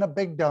don't listen to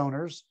big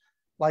donors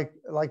like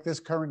this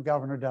current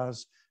governor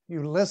does.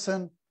 You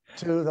listen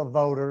to the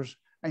voters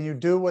and you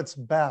do what's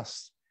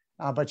best,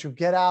 but you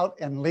get out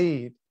and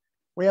lead.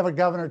 We have a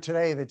governor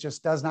today that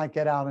just does not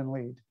get out and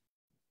lead.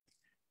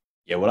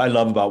 Yeah, what I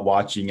love about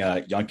watching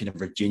Youngkin in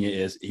Virginia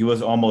is he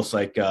was almost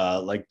like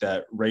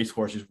that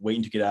racehorse just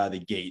waiting to get out of the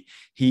gate.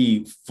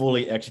 He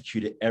fully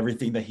executed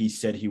everything that he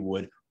said he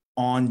would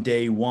on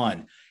day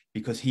one,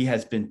 because he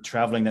has been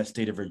traveling that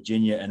state of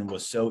Virginia and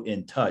was so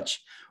in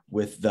touch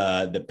with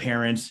the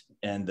parents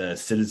and the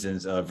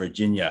citizens of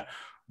Virginia.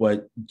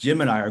 What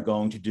Jim and I are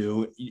going to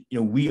do,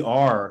 we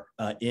are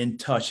in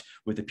touch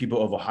with the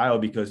people of Ohio,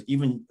 because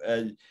even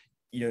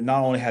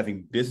not only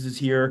having business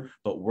here,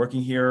 but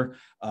working here,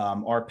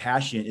 our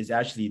passion is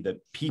actually the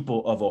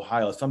people of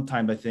Ohio.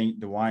 Sometimes I think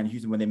DeWine and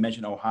Houston, when they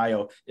mention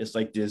Ohio, it's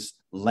like this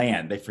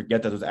land. They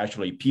forget that there's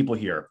actually people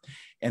here.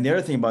 And the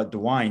other thing about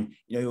DeWine,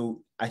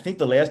 I think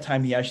the last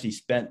time he actually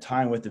spent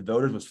time with the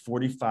voters was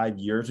 45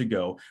 years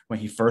ago when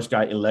he first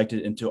got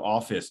elected into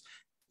office.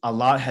 A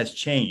lot has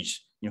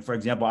changed. For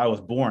example, I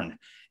was born.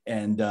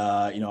 And,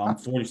 I'm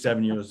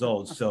 47 years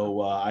old.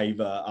 So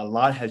a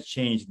lot has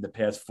changed in the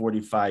past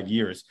 45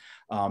 years.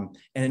 And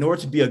in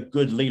order to be a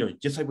good leader,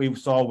 just like we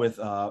saw with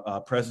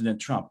President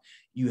Trump,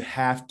 you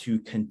have to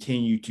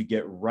continue to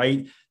get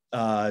right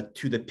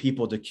to the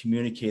people to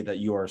communicate that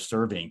you are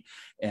serving.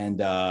 And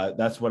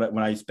that's when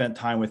I spent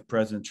time with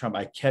President Trump,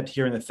 I kept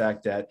hearing the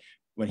fact that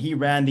When he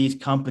ran these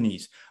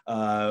companies,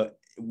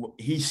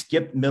 he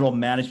skipped middle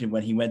management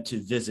when he went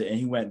to visit, and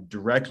he went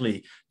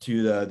directly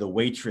to the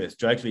waitress,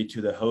 directly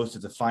to the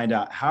hostess to find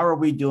out, how are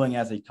we doing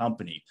as a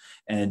company?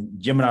 And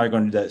Jim and I are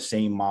going to do that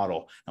same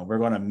model, and we're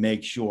going to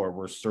make sure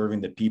we're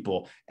serving the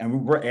people,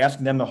 and we're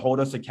asking them to hold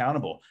us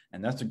accountable.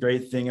 And that's the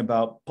great thing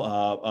about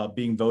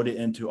being voted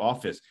into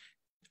office.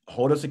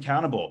 Hold us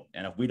accountable.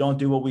 And if we don't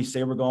do what we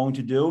say we're going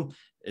to do,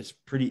 it's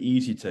pretty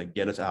easy to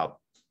get us out.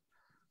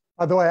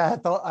 By the way,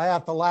 I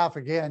have to laugh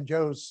again,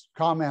 Joe's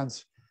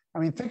comments. I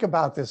mean, think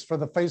about this for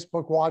the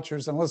Facebook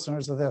watchers and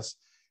listeners of this.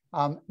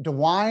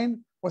 DeWine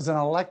was an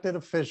elected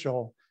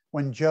official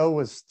when Joe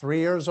was 3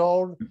 years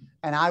old,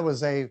 and I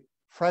was a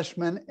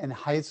freshman in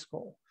high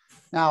school.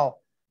 Now,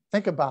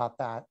 think about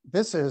that.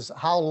 This is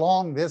how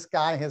long this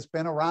guy has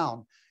been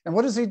around. And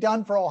what has he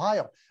done for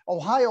Ohio?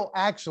 Ohio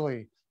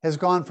actually has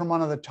gone from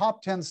one of the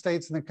top 10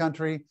 states in the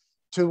country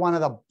to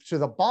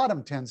the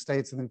bottom 10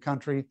 states in the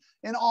country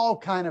in all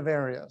kind of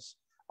areas.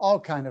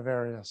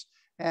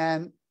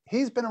 And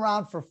he's been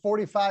around for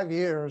 45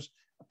 years,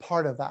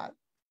 part of that.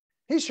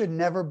 He should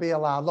never be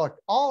allowed. Look,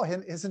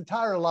 his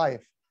entire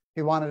life,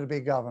 he wanted to be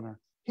governor.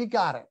 He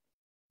got it.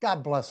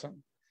 God bless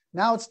him.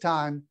 Now it's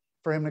time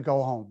for him to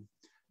go home.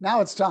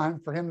 Now it's time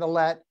for him to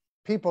let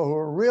people who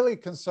are really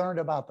concerned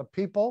about the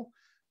people,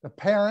 the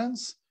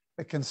parents,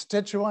 the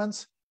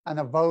constituents, and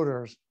the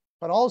voters.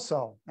 But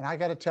also, and I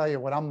got to tell you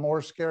what I'm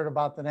more scared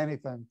about than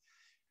anything,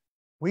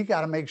 we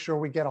got to make sure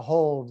we get a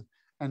hold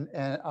and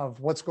of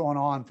what's going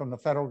on from the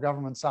federal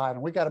government side.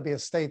 And we got to be a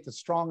state that's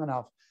strong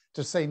enough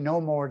to say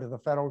no more to the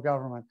federal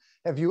government.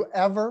 Have you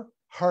ever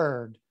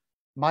heard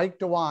Mike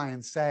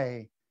DeWine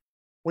say,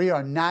 we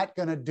are not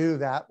going to do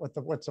that with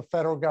what the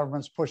federal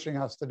government's pushing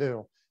us to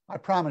do? I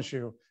promise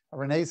you, a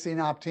Renacci and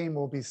Joe team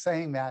will be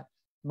saying that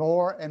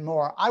more and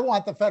more. I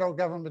want the federal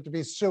government to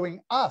be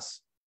suing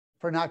us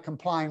for not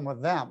complying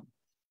with them.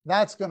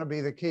 That's going to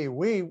be the key.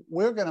 We're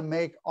going to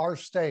make our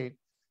state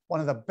one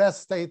of the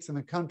best states in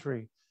the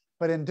country.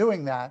 But in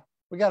doing that,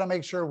 we got to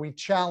make sure we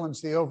challenge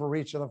the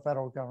overreach of the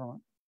federal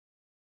government.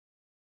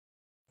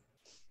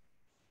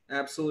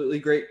 Absolutely.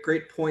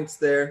 Great points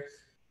there.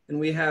 And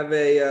we have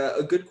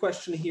a good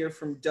question here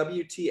from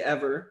WT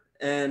Ever.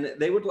 And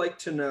they would like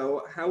to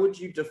know, how would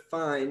you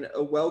define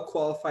a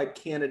well-qualified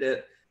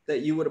candidate that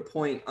you would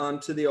appoint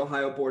onto the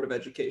Ohio Board of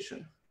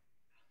Education?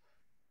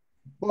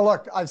 Well,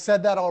 look, I've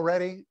said that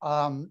already.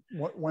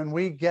 When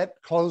we get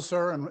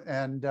closer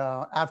and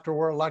after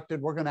we're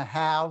elected, we're going to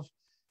have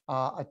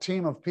a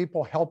team of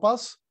people help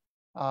us.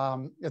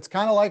 It's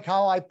kind of like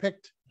how I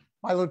picked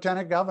my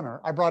lieutenant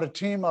governor. I brought a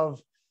team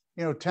of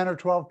 10 or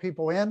 12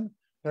 people in.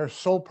 Their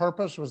sole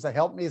purpose was to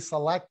help me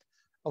select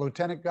a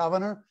lieutenant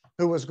governor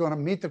who was going to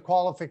meet the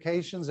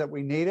qualifications that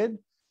we needed.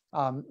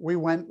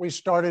 We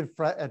started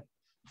at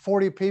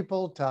 40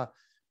 people to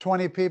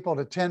 20 people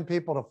to 10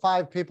 people to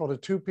 5 people to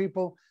 2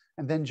 people.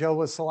 And then Joe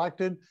was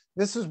selected.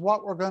 This is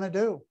what we're going to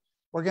do.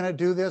 We're going to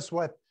do this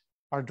with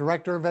our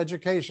director of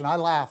education. I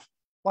laugh.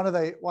 One of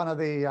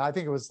the, I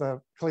think it was the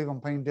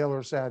Cleveland Plain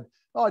Dealer said,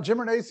 oh, Jim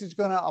Renacci is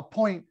going to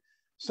appoint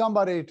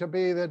somebody to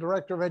be the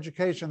director of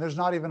education. There's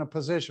not even a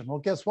position. Well,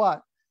 guess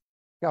what?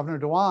 Governor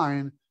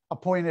DeWine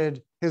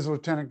appointed his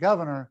lieutenant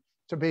governor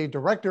to be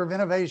director of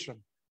innovation.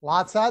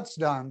 Lots that's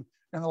done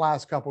in the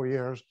last couple of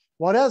years.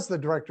 What has the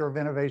director of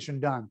innovation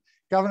done?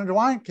 Governor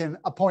DeWine can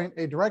appoint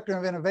a director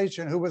of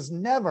innovation who was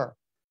never,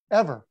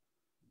 ever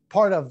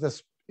part of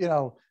this,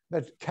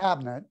 the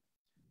cabinet.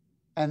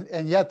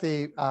 And yet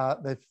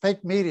the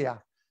fake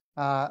media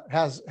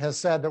has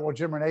said that, well,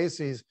 Jim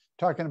Renacci's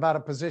talking about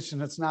a position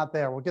that's not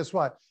there. Well, guess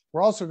what?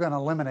 We're also going to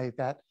eliminate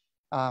that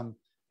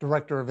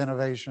director of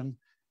innovation,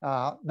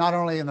 not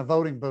only in the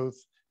voting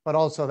booth, but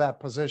also that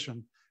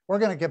position. We're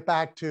going to get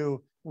back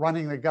to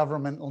running the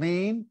government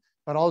lean,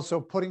 but also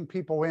putting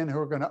people in who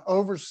are going to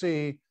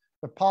oversee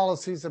the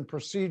policies and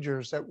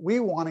procedures that we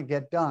want to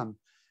get done.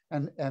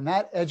 And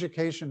that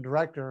education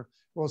director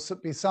will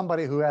be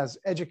somebody who has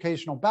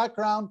educational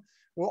background,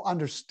 will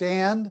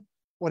understand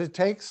what it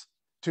takes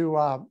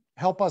to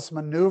help us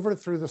maneuver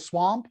through the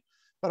swamp,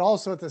 but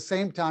also at the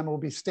same time will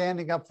be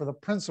standing up for the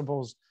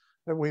principles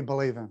that we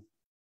believe in.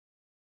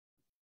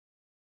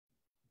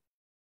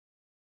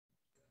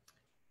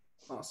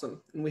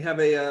 Awesome. And we have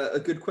a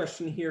good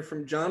question here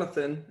from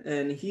Jonathan,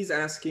 and he's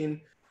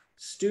asking,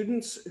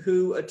 students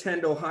who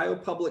attend Ohio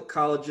public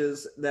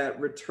colleges that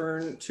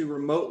return to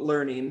remote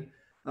learning,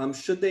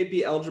 should they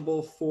be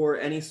eligible for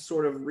any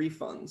sort of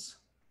refunds?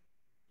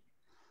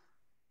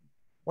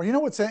 Well, you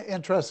know what's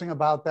interesting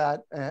about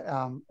that,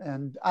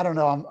 and I don't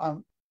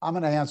know, I'm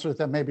going to answer it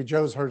that maybe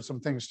Joe's heard some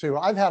things too.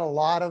 I've had a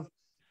lot of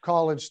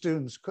college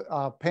students,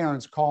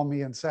 parents call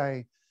me and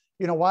say,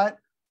 you know what,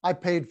 I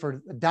paid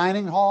for the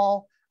dining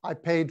hall, I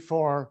paid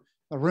for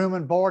the room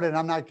and board, and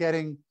I'm not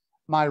getting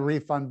my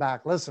refund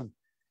back. Listen,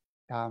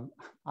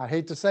 I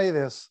hate to say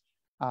this,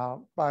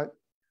 but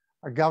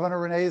Governor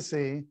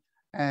Renacci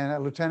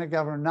and Lieutenant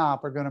Governor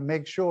Knopp are going to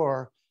make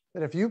sure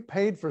that if you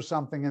paid for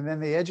something and then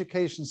the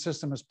education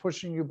system is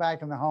pushing you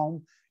back in the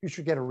home, you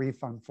should get a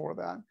refund for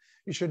that.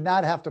 You should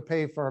not have to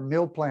pay for a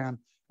meal plan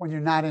when you're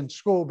not in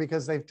school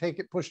because they've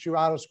pushed you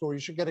out of school. You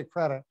should get a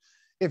credit.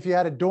 If you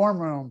had a dorm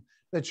room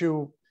that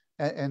you,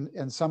 and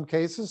in some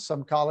cases,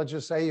 some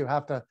colleges say you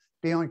have to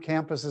be on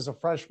campus as a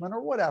freshman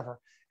or whatever.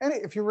 And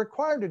if you're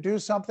required to do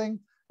something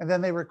and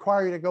then they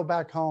require you to go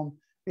back home,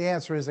 the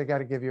answer is they got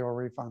to give you a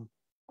refund.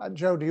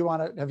 Joe,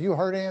 have you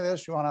heard any of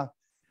this? You want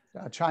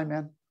to chime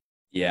in?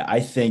 Yeah, I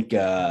think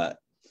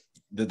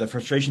the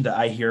frustration that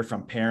I hear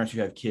from parents who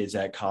have kids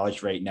at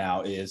college right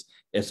now is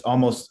it's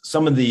almost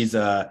some of these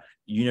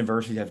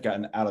universities have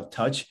gotten out of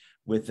touch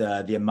with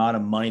the amount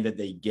of money that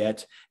they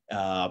get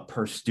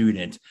per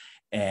student.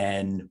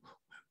 And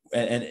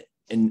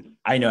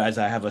I know, as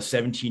I have a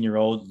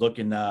 17-year-old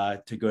looking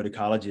to go to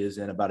colleges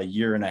in about a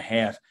year and a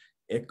half,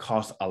 it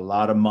costs a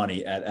lot of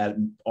money at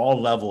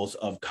all levels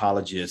of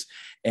colleges.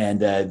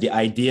 And the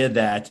idea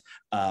that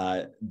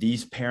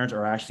these parents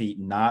are actually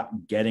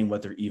not getting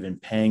what they're even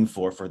paying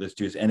for the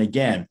students. And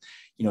again,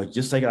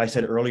 just like I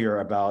said earlier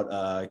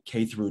about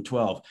K through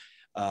 12,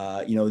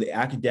 the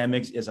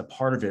academics is a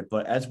part of it.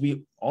 But as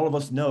all of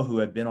us know who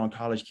have been on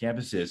college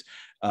campuses,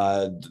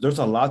 there's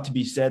a lot to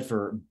be said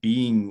for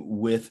being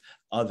with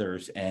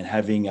others and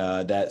having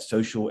that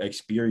social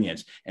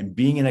experience and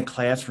being in a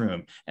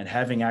classroom and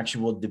having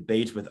actual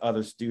debates with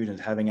other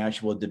students, having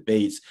actual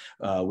debates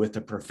with the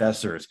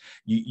professors.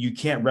 You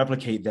can't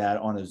replicate that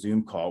on a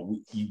Zoom call.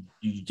 You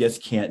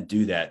just can't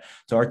do that.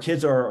 So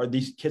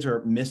these kids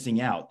are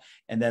missing out.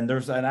 And then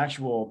there's an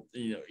actual,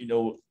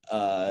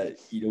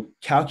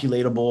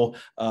 calculatable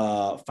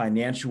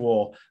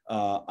financial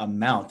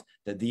amount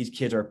that these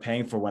kids are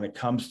paying for when it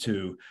comes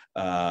to,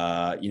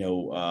 whether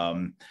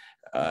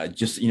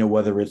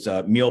it's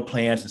meal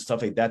plans and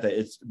stuff like that, that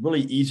it's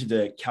really easy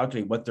to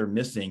calculate what they're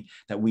missing,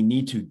 that we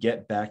need to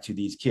get back to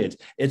these kids.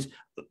 It's,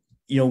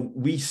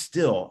 we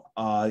still,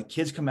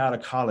 kids come out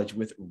of college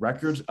with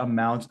record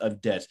amounts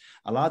of debts.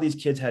 A lot of these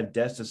kids have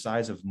debts the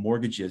size of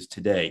mortgages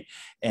today,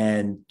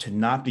 and to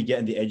not be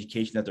getting the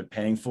education that they're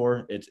paying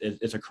for,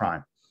 it's a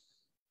crime.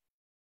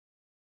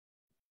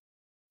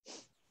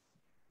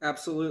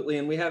 Absolutely.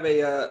 And we have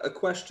a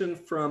question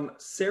from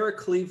Sarah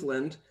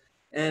Cleveland,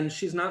 and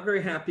she's not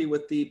very happy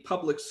with the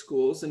public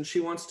schools, and she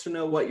wants to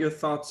know what your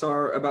thoughts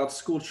are about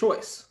school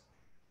choice.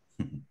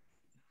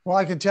 Well,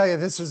 I can tell you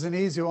this is an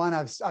easy one.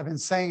 I've been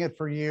saying it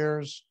for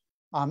years.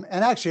 And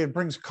actually it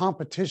brings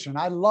competition.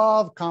 I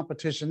love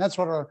competition. That's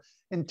what our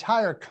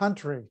entire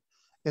country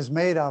is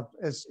made of,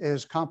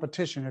 is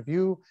competition. If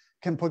you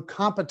can put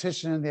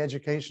competition in the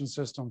education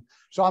system.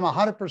 So I'm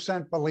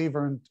 100%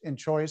 believer in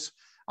choice.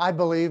 I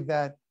believe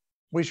that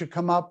we should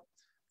come up.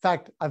 In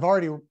fact, I've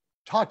already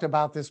talked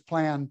about this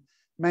plan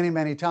many,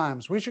 many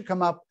times. We should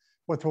come up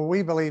with what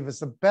we believe is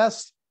the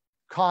best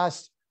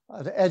cost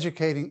of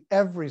educating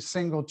every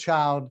single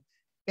child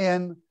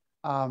in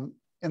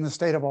the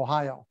state of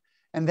Ohio.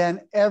 And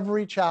then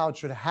every child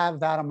should have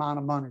that amount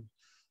of money.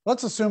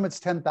 Let's assume it's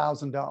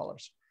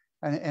 $10,000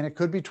 and it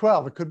could be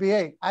 12, it could be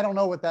 8. I don't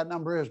know what that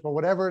number is, but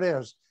whatever it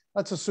is,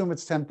 let's assume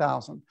it's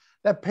 10,000.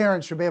 That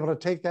parent should be able to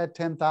take that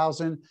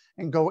 10,000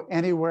 and go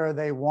anywhere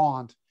they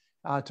want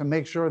to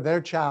make sure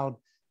their child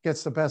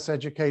gets the best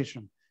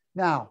education.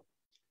 Now,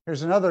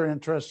 here's another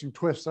interesting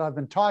twist that I've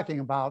been talking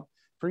about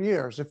for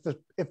years. If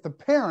the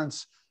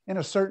parents in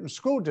a certain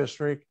school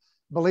district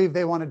believe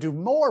they want to do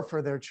more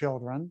for their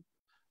children,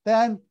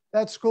 then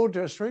that school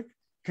district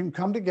can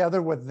come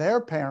together with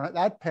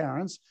that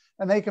parents,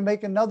 and they can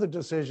make another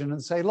decision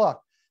and say,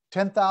 look,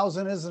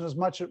 10,000 isn't as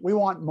much, we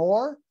want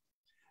more.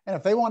 And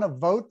if they want to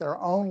vote their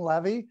own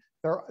levy,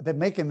 they're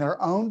making their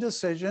own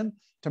decision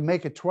to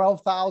make it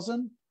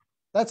 12,000.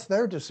 That's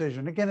their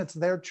decision. Again, it's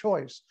their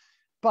choice.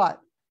 But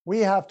we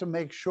have to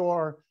make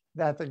sure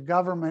that the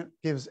government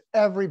gives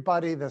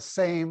everybody the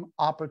same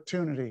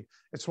opportunity.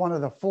 It's one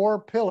of the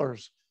 4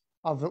 pillars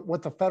of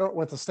what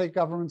the state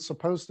government's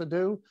supposed to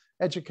do: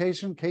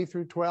 education, K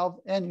through 12,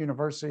 and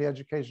university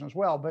education as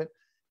well. But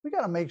we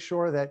got to make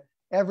sure that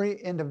every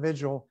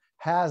individual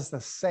has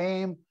the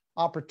same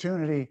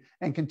opportunity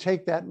and can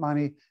take that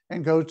money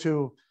and go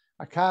to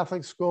a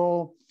Catholic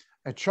school,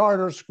 a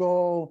charter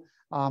school,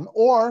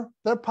 or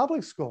their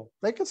public school.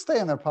 They could stay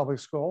in their public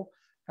school.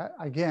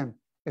 Again,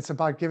 it's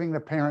about giving the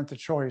parent the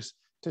choice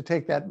to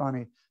take that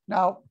money.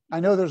 Now, I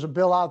know there's a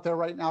bill out there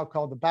right now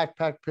called the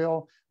backpack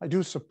bill. I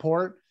do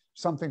support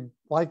something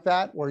like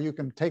that, where you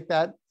can take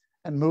that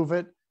and move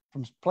it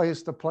from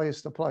place to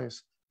place to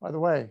place. By the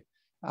way,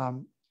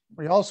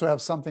 we also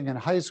have something in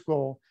high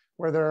school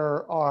where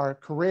there are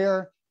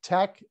career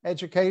tech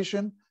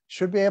education.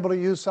 Should be able to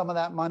use some of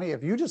that money.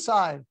 If you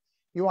decide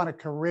you want a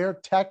career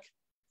tech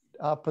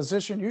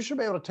position, you should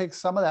be able to take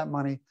some of that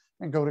money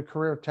and go to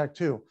career tech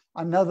too.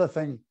 Another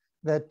thing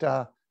that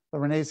the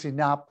Renacci and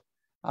Joe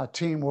Knopp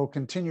team will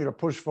continue to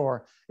push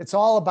for. It's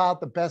all about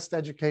the best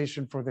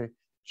education for the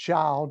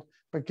child,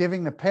 but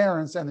giving the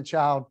parents and the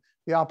child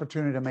the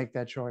opportunity to make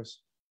that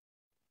choice.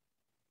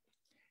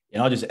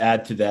 And I'll just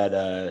add to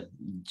that.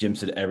 Jim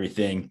said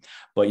everything,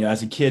 but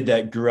as a kid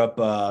that grew up,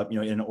 in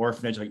an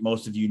orphanage, like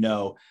most of you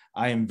know,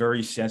 I am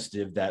very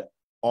sensitive that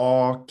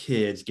all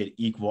kids get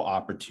equal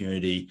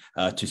opportunity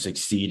to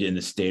succeed in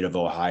the state of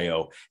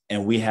Ohio,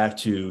 and we have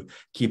to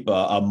keep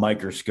a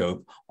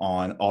microscope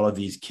on all of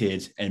these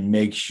kids and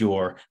make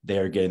sure they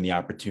are getting the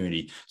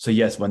opportunity. So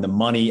yes, when the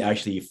money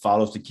actually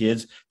follows the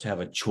kids to have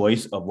a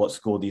choice of what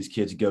school these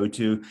kids go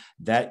to,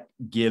 that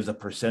gives a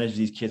percentage of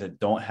these kids that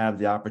don't have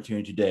the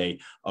opportunity today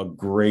a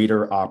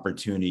greater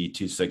opportunity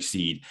to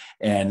succeed.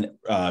 And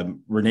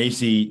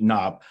Renacci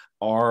Knopp,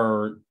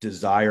 our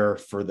desire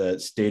for the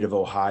state of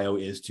Ohio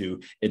is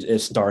it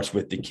starts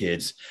with the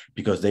kids,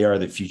 because they are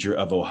the future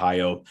of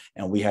Ohio.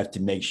 And we have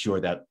to make sure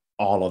that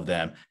all of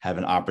them have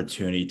an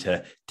opportunity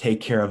to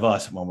take care of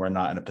us when we're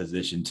not in a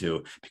position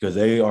to, because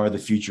they are the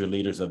future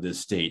leaders of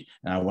this state.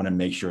 And I want to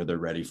make sure they're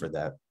ready for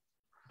that.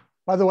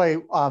 By the way,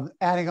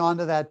 adding on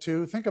to that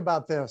too, think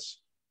about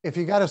this. If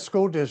you got a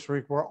school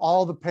district where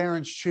all the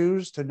parents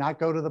choose to not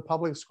go to the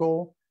public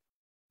school,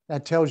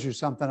 that tells you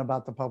something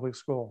about the public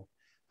school.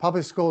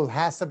 Public school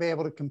has to be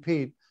able to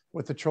compete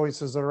with the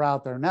choices that are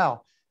out there.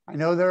 Now, I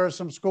know there are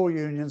some school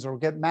unions that will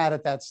get mad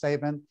at that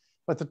statement,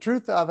 but the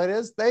truth of it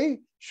is they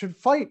should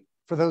fight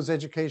for those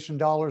education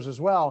dollars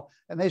as well.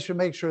 And they should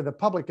make sure the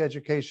public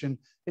education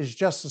is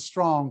just as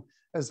strong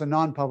as the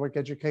non-public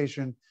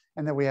education,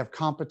 and that we have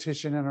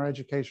competition in our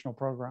educational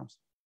programs.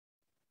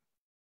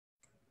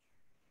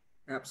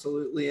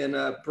 Absolutely.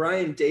 And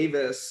Brian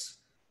Davis,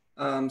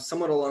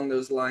 somewhat along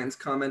those lines,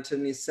 commented,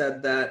 and he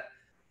said that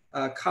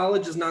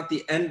college is not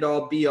the end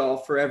all be all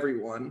for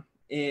everyone.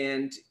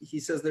 And he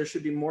says there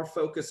should be more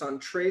focus on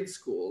trade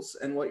schools,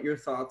 and what your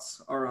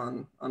thoughts are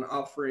on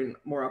offering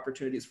more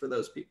opportunities for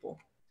those people.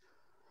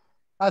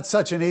 That's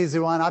such an easy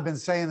one. I've been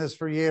saying this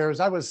for years.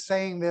 I was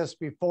saying this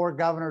before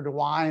Governor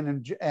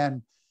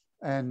DeWine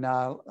and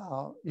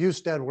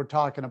Husted were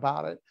talking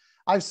about it.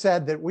 I've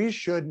said that we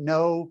should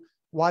know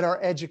what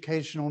our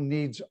educational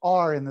needs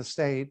are in the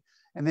state,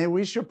 and then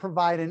we should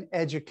provide an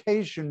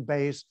education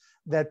base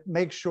that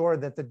makes sure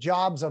that the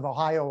jobs of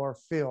Ohio are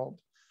filled.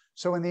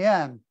 So in the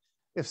end,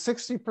 if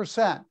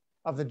 60%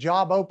 of the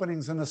job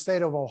openings in the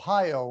state of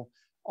Ohio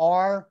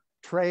are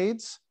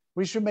trades,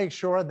 we should make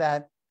sure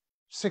that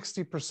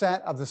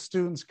 60% of the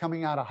students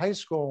coming out of high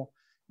school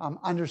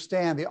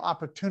understand the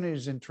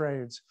opportunities in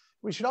trades.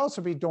 We should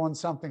also be doing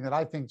something that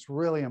I think is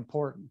really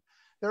important.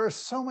 There are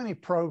so many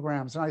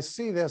programs, and I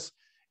see this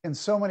in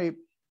so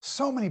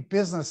many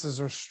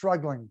businesses are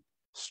struggling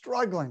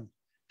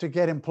to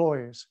get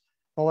employees.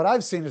 But what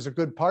I've seen is a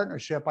good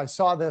partnership. I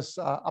saw this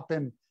up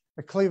in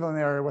the Cleveland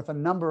area with a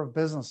number of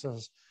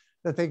businesses,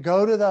 that they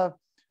go to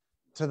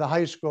the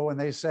high school and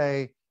they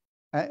say,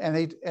 and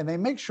they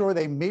make sure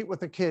they meet with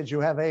the kids.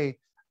 You have a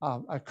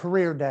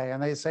career day,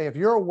 and they say, if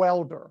you're a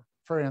welder,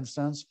 for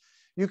instance,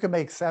 you can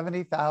make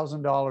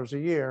 $70,000 a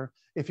year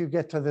if you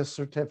get to this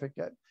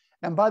certificate.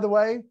 And by the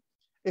way,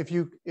 if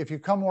you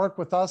come work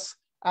with us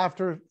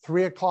after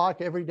 3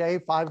 o'clock every day,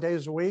 5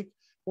 days a week,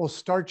 we'll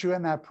start you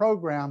in that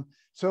program.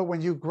 So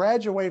when you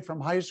graduate from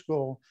high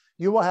school,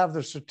 you will have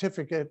the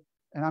certificate.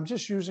 And I'm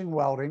just using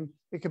welding.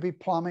 It could be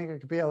plumbing, it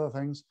could be other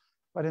things.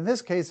 But in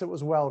this case, it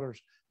was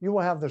welders. You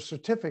will have the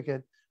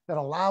certificate that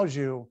allows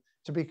you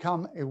to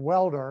become a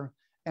welder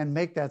and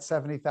make that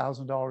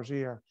 $70,000 a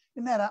year.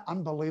 Isn't that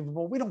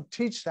unbelievable? We don't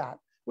teach that.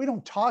 We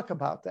don't talk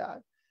about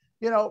that.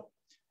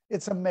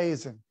 It's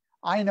amazing.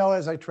 I know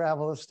as I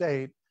travel the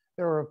state,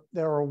 there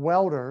are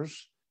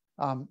welders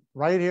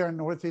right here in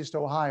Northeast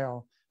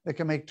Ohio that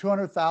can make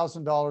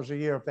 $200,000 a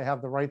year if they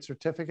have the right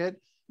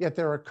certificate. Yet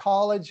there are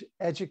college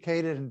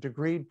educated and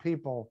degreed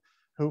people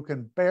who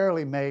can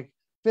barely make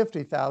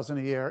 $50,000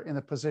 a year in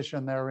the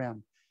position they're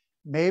in.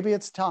 Maybe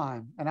it's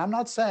time. And I'm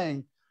not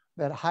saying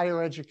that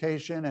higher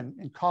education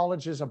and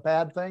college is a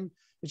bad thing.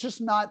 It's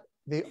just not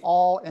the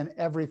all and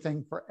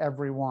everything for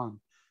everyone.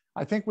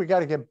 I think we got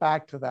to get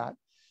back to that.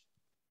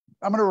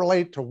 I'm going to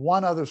relate to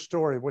one other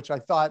story, which I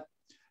thought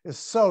is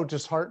so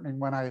disheartening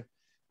when I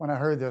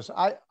heard this.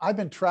 I've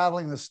been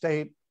traveling the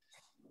state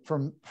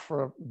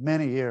for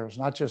many years,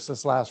 not just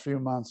this last few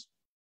months.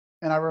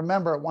 And I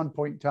remember at one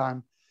point in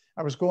time,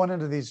 I was going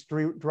into these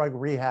drug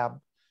rehab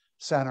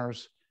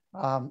centers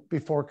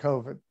before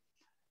COVID.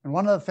 And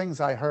one of the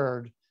things I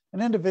heard,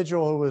 an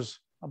individual who was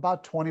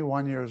about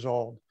 21 years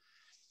old,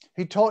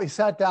 he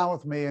sat down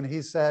with me and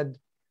he said,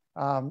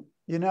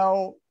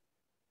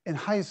 in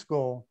high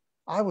school,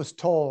 I was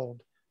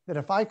told that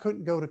if I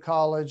couldn't go to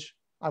college,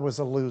 I was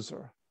a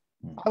loser.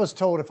 I was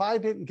told if I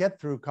didn't get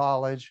through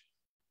college,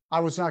 I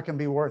was not going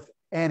to be worth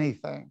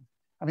anything.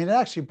 I mean, it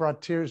actually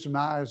brought tears to my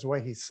eyes the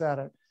way he said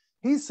it.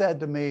 He said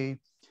to me,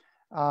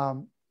 I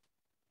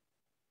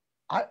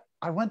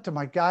went to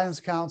my guidance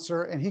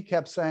counselor and he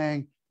kept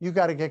saying, you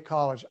got to get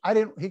college.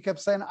 He kept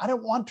saying, I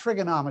didn't want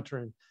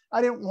trigonometry.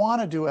 I didn't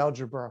want to do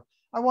algebra.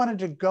 I wanted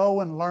to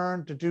go and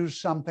learn to do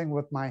something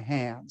with my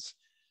hands.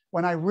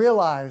 When I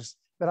realized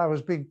that I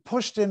was being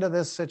pushed into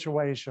this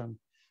situation,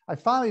 I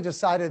finally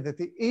decided that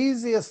the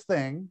easiest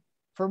thing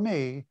for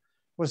me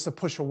was to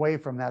push away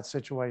from that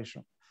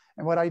situation.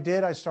 And what I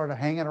did, I started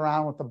hanging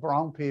around with the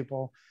wrong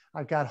people.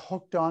 I got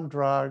hooked on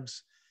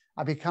drugs.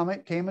 I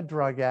became a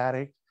drug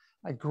addict.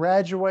 I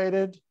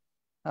graduated,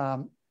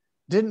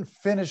 didn't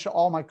finish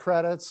all my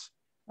credits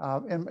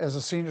as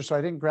a senior, so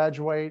I didn't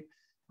graduate.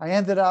 I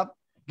ended up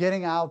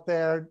getting out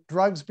there.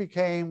 Drugs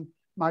became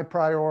my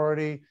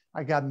priority.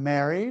 I got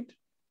married.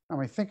 I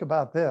mean, think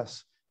about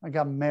this. I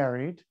got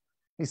married.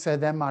 He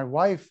said, then my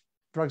wife,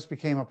 drugs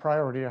became a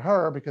priority to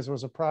her because it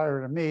was a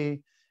priority to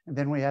me. And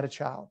then we had a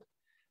child.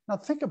 Now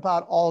think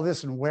about all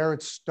this and where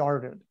it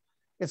started.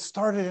 It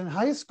started in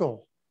high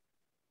school.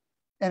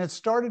 And it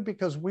started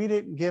because we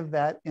didn't give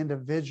that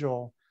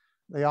individual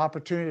the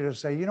opportunity to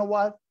say, you know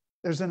what?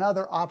 There's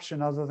another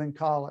option other than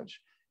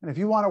college. And if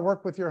you want to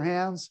work with your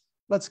hands,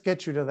 let's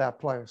get you to that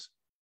place.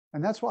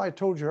 And that's why I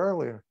told you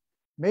earlier,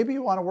 maybe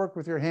you want to work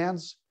with your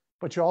hands,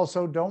 but you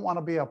also don't want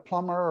to be a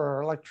plumber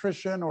or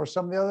electrician or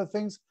some of the other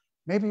things.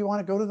 Maybe you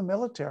want to go to the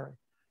military.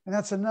 And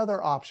that's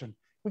another option.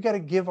 We got to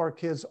give our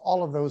kids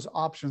all of those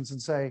options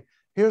and say,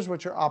 here's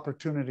what your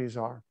opportunities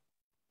are.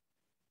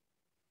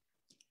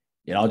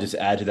 And I'll just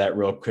add to that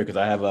real quick because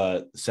I have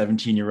a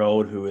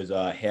 17-year-old who is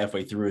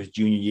halfway through his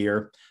junior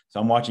year.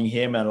 So I'm watching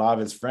him and a lot of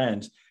his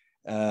friends,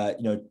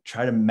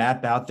 try to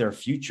map out their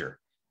future.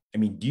 I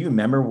mean, do you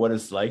remember what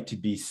it's like to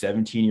be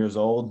 17 years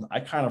old?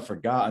 I kind of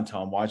forgot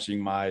until I'm watching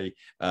my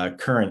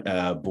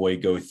current boy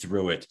go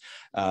through it.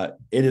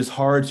 It is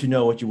hard to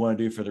know what you want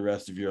to do for the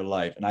rest of your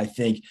life. And I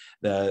think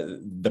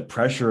the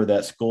pressure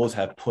that schools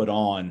have put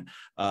on,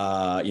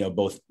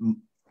 both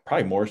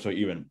probably more so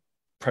even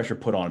pressure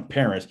put on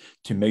parents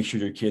to make sure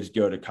their kids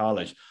go to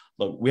college.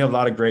 Look, we have a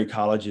lot of great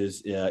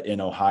colleges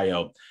in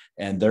Ohio,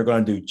 and they're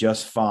going to do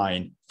just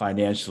fine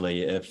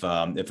financially if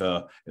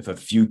a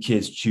few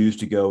kids choose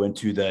to go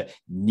into the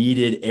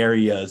needed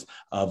areas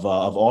of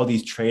all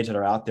these trades that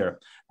are out there.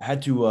 I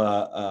had to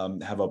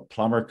have a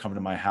plumber come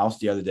to my house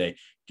the other day.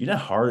 Do you know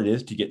how hard it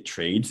is to get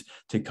trades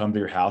to come to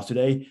your house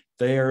today?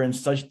 They are in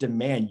such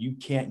demand, you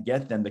can't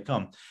get them to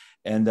come.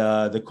 And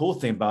the cool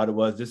thing about it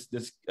was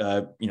this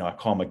I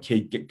call him a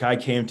kid, guy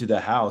came to the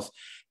house,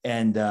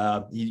 and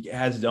he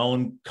has his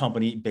own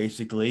company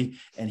basically,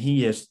 and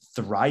he is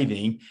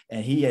thriving.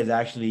 And he has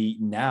actually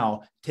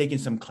now taken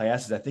some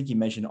classes, I think he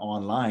mentioned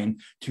online,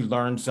 to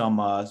learn some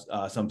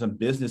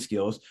business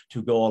skills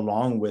to go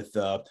along with.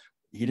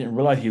 He didn't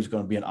realize he was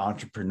going to be an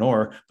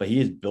entrepreneur, but he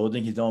is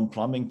building his own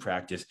plumbing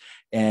practice.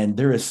 And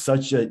there is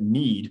such a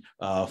need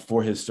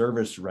for his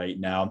service right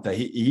now that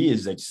he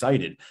is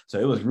excited. So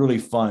it was really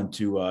fun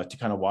to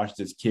kind of watch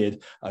this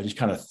kid just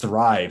kind of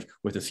thrive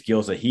with the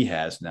skills that he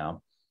has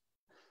now.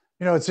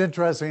 You know, it's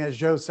interesting, as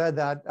Joe said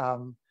that,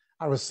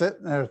 I was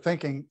sitting there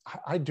thinking,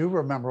 I do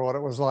remember what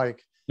it was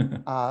like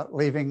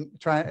leaving,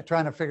 trying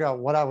to figure out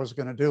what I was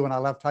going to do when I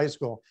left high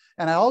school.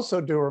 And I also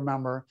do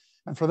remember,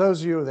 and for those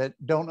of you that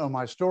don't know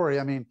my story,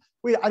 I mean,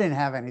 I didn't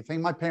have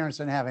anything. My parents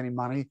didn't have any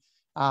money,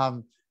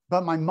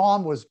 but my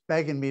mom was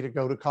begging me to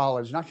go to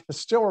college. And I can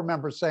still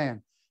remember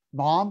saying,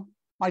 Mom,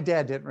 my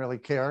dad didn't really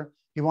care.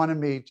 He wanted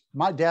me,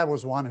 my dad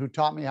was one who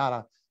taught me how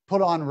to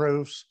put on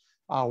roofs,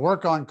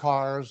 work on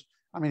cars.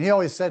 I mean, he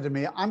always said to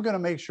me, I'm going to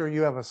make sure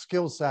you have a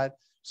skill set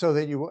so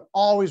that you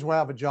always will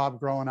have a job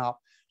growing up.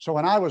 So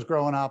when I was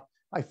growing up,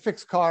 I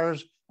fixed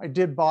cars, I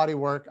did body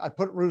work, I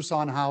put roofs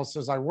on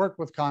houses, I worked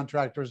with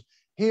contractors.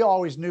 He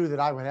always knew that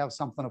I would have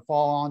something to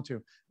fall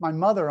onto. My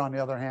mother, on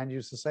the other hand,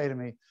 used to say to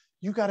me,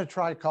 you got to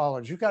try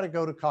college. You got to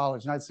go to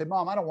college. And I'd say,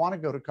 Mom, I don't want to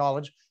go to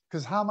college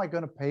because how am I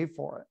going to pay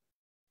for it?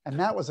 And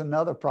that was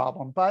another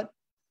problem. But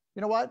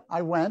you know what?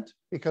 I went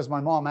because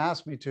my mom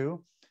asked me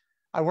to.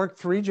 I worked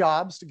 3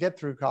 jobs to get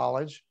through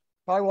college,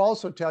 but I will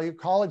also tell you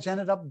college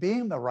ended up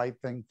being the right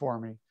thing for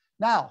me.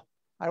 Now,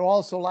 I will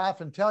also laugh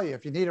and tell you,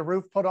 if you need a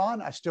roof put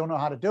on, I still know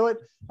how to do it.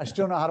 I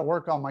still know how to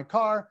work on my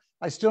car.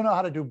 I still know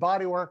how to do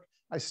body work.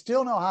 I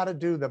still know how to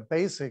do the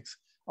basics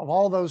of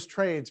all those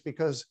trades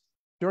because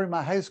during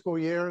my high school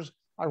years,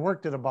 I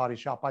worked at a body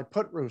shop. I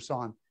put roofs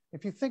on.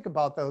 If you think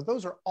about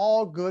those are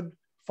all good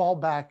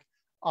fallback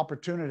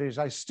opportunities.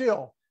 I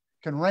still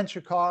can rent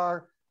your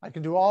car. I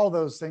can do all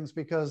those things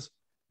because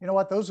you know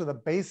what? Those are the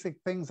basic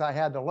things I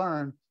had to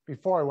learn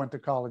before I went to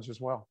college as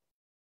well.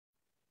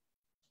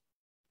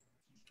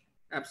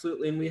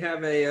 Absolutely. And we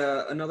have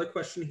another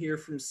question here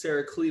from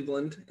Sarah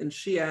Cleveland. And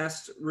she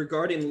asked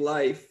regarding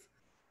life,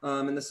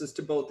 and this is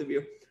to both of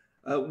you,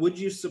 would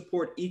you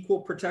support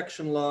equal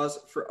protection laws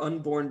for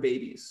unborn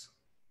babies?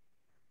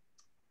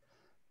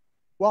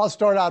 Well, I'll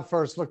start out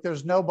first. Look,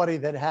 there's nobody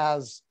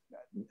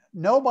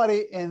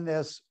in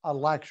this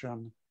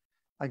election,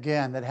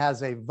 again, that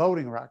has a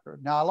voting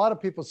record. Now, a lot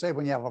of people say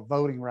when you have a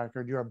voting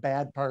record, you're a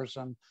bad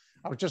person.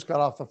 I just got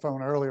off the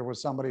phone earlier with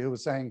somebody who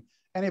was saying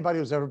anybody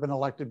who's ever been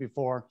elected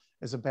before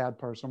is a bad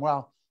person.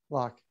 Well,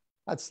 look,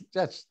 that's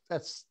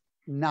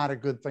not a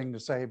good thing to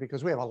say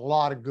because we have a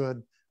lot of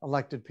good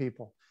elected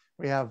people.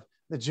 We have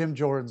the Jim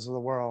Jordans of the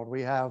world.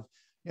 We have,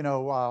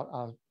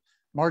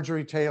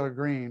 Marjorie Taylor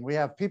Greene. We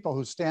have people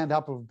who stand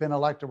up who've been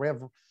elected. We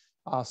have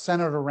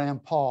Senator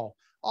Rand Paul.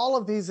 All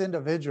of these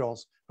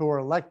individuals who are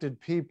elected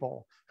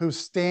people who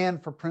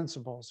stand for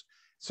principles.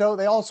 So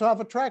they also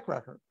have a track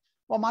record.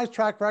 Well, my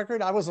track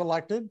record, I was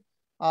elected.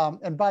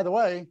 And by the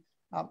way,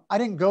 I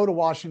didn't go to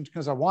Washington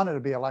because I wanted to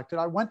be elected.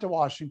 I went to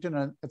Washington,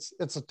 and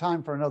it's a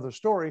time for another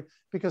story,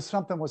 because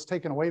something was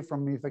taken away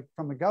from me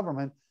from the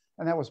government,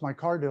 and that was my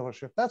car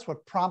dealership. That's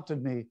what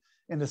prompted me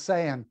into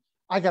saying,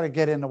 I got to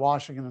get into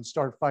Washington and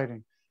start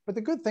fighting. But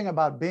the good thing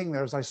about being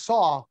there is I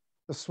saw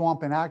the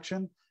swamp in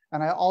action,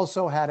 and I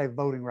also had a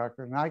voting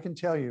record. And I can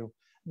tell you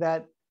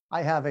that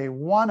I have a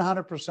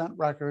 100%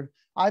 record.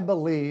 I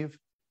believe,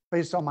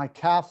 based on my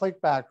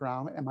Catholic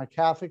background and my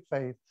Catholic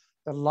faith,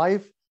 that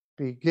life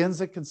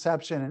begins at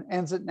conception and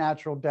ends at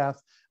natural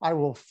death. I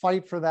will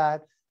fight for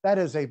that. That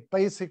is a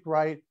basic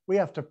right. We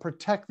have to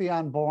protect the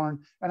unborn,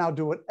 and I'll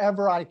do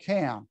whatever I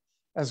can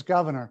as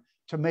governor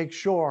to make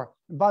sure.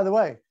 And by the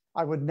way,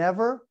 I would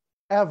never,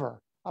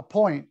 ever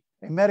appoint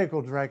a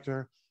medical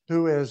director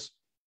who is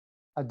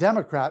a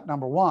Democrat,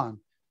 number one,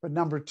 but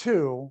number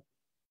two,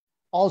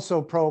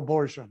 also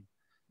pro-abortion.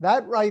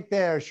 That right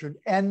there should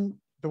end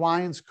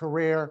DeWine's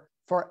career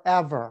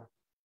forever,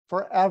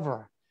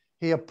 forever.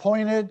 He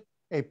appointed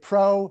a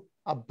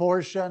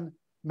pro-abortion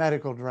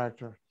medical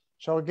director.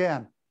 So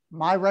again,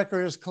 my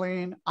record is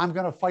clean. I'm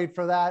going to fight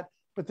for that.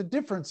 But the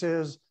difference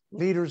is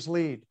leaders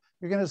lead.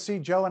 You're going to see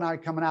Joe and I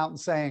coming out and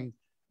saying,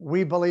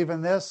 we believe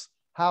in this,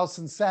 House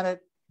and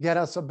Senate, get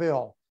us a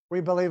bill. We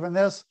believe in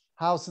this,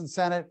 House and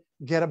Senate,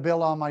 get a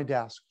bill on my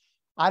desk.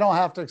 I don't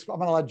have to, I'm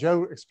going to let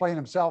Joe explain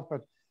himself,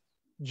 but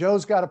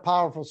Joe's got a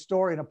powerful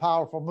story and a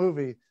powerful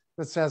movie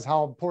that says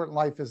how important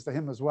life is to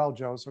him as well,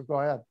 Joe. So go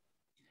ahead.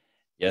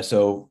 Yeah.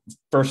 So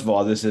first of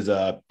all, this is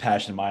a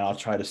passion of mine. I'll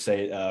try to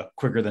say it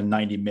quicker than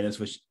 90 minutes,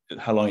 which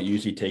how long it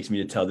usually takes me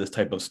to tell this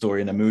type of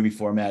story in a movie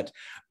format.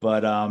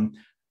 But,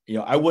 you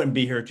know, I wouldn't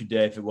be here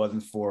today if it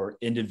wasn't for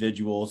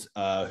individuals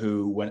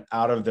who went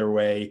out of their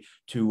way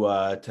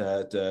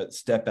to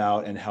step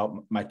out and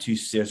help my two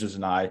sisters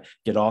and I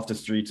get off the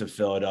streets of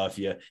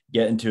Philadelphia,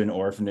 get into an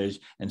orphanage,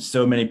 and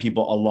so many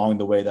people along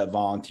the way that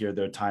volunteered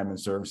their time and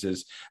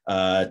services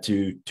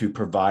to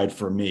provide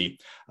for me.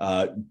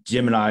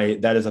 Jim and I,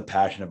 that is a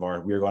passion of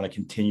ours. We are going to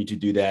continue to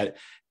do that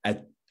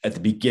at the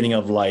beginning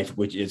of life,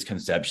 which is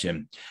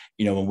conception.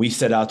 You know, when we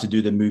set out to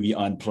do the movie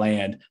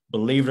Unplanned,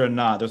 believe it or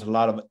not, there's a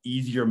lot of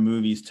easier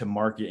movies to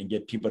market and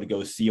get people to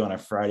go see on a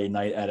Friday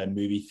night at a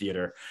movie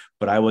theater.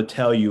 But I will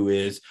tell you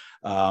is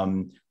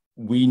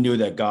we knew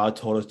that God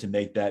told us to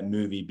make that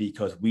movie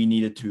because we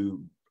needed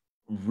to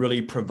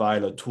really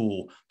provide a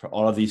tool for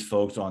all of these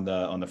folks on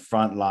the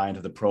front lines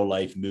of the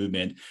pro-life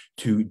movement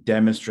to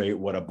demonstrate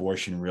what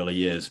abortion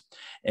really is.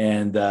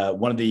 And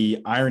one of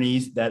the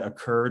ironies that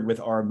occurred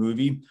with our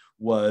movie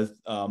was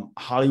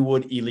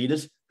Hollywood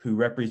elitists who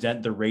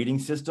represent the rating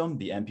system,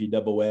 the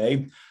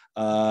MPAA,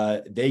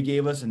 they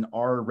gave us an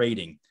R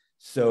rating.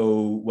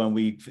 So when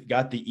we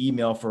got the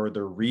email for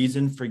the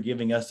reason for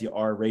giving us the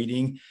R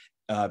rating,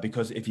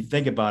 because if you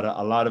think about it,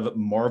 a lot of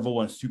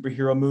Marvel and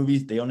superhero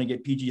movies, they only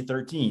get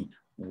PG-13.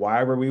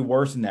 Why were we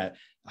worse than that?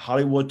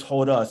 Hollywood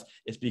told us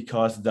it's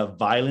because the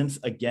violence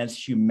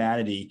against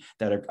humanity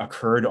that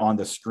occurred on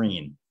the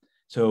screen.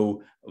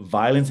 So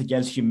violence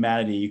against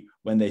humanity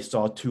when they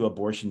saw 2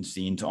 abortion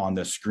scenes on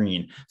the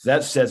screen. So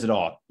that says it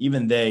all.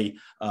 Even they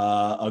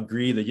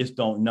agree, they just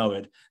don't know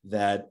it,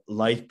 that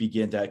life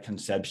begins at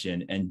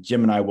conception. And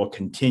Jim and I will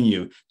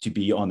continue to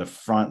be on the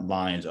front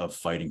lines of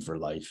fighting for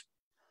life.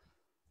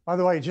 By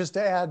the way, just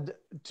to add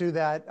to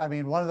that, I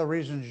mean, one of the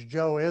reasons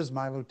Joe is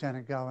my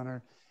lieutenant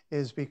governor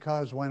is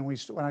because when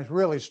I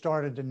really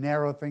started to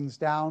narrow things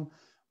down,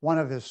 one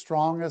of his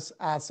strongest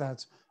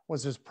assets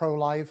was his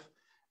pro-life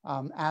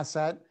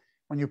asset.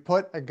 When you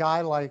put a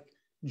guy like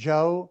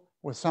Joe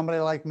with somebody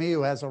like me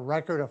who has a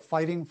record of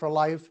fighting for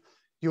life,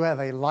 you have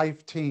a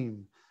life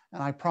team.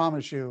 And I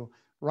promise you,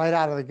 right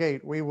out of the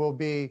gate, we will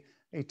be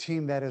a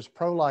team that is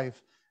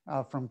pro-life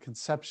from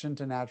conception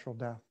to natural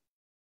death.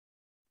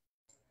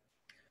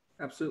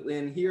 Absolutely.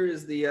 And here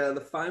is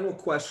the final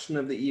question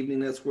of the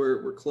evening as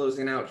we're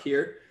closing out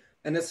here.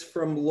 And it's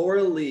from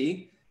Laura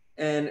Lee.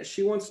 And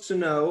she wants to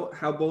know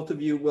how both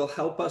of you will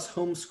help us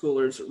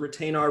homeschoolers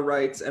retain our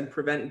rights and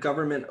prevent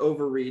government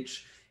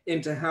overreach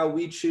into how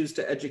we choose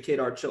to educate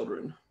our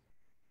children.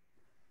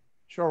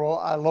 Sure.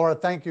 Well, Laura,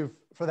 thank you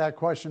for that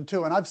question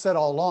too. And I've said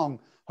all along,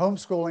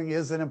 homeschooling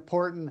is an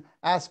important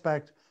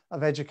aspect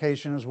of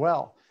education as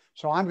well.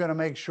 So I'm going to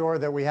make sure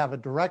that we have a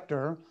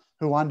director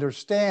who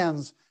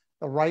understands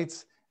the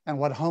rights and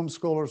what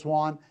homeschoolers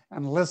want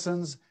and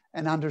listens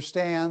and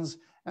understands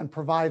and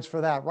provides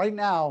for that. Right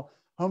now,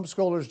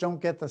 homeschoolers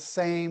don't get the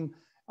same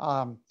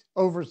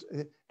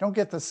don't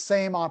get the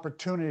same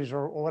opportunities,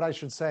 or what I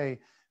should say,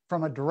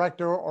 from a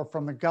director or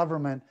from the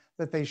government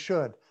that they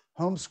should.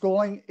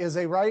 Homeschooling is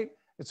a right.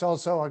 It's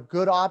also a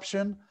good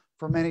option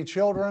for many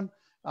children,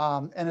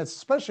 and it's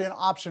especially an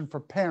option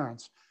for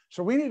parents.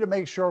 So we need to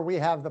make sure we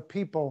have the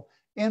people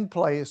in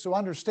place who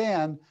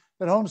understand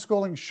that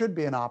homeschooling should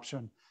be an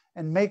option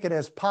and make it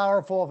as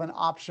powerful of an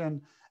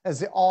option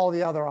as all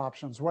the other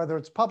options, whether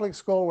it's public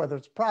school, whether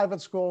it's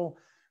private school,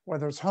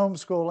 whether it's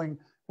homeschooling.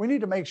 We need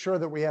to make sure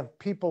that we have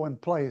people in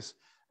place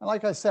And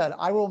like I said,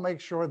 I will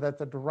make sure that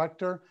the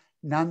director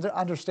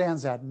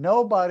understands that.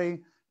 Nobody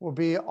will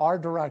be our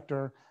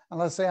director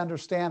unless they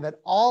understand that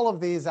all of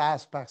these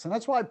aspects, and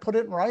that's why I put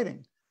it in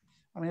writing.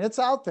 I mean, it's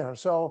out there.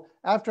 So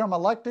after I'm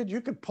elected,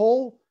 you could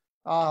pull,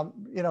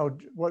 you know,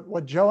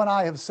 what Joe and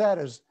I have said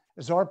is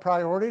our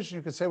priorities. And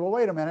you could say, well,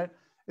 wait a minute.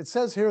 It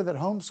says here that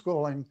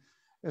homeschooling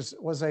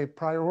was a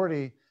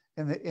priority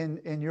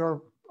in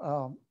your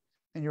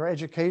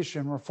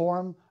education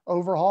reform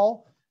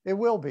overhaul. It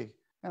will be.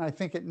 And I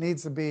think it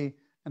needs to be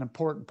an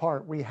important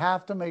part. We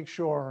have to make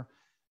sure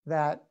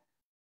that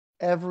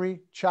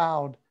every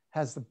child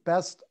has the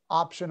best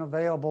option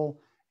available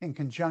in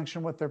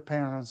conjunction with their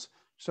parents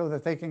so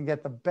that they can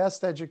get the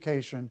best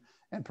education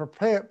and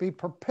be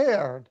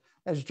prepared,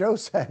 as Joe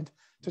said,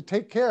 to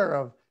take care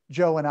of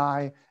Joe and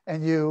I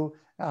and you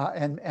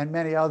and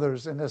many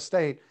others in this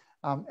state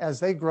as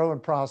they grow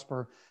and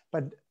prosper.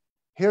 But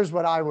here's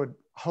what I would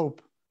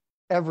hope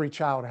every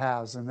child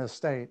has in this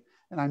state,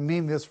 and I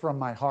mean this from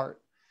my heart.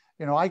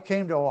 You know, I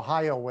came to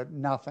Ohio with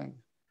nothing,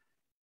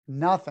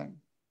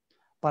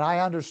 but I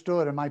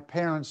understood, and my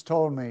parents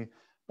told me.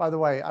 By the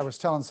way, I was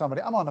telling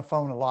somebody, I'm on the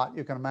phone a lot,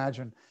 you can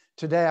imagine.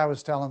 Today I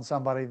was telling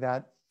somebody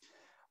that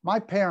my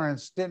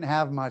parents didn't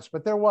have much,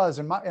 but there was,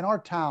 in our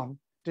town,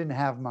 didn't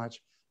have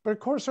much. But of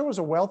course, there was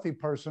a wealthy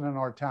person in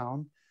our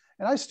town.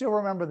 And I still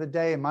remember the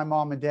day my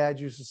mom and dad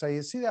used to say,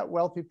 you see that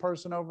wealthy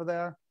person over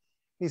there?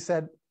 He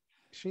said,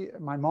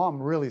 my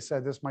mom really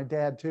said this, my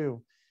dad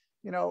too,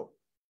 you know,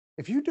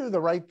 if you do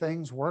the right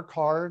things, work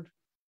hard,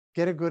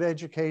 get a good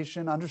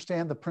education,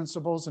 understand the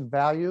principles and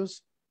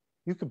values,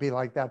 you could be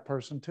like that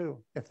person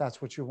too, if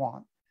that's what you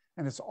want.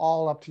 And it's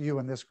all up to you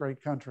in this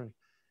great country.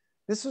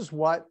 This is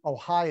what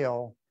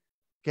Ohio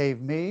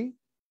gave me.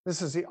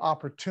 This is the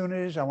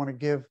opportunities I want to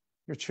give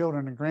your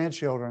children and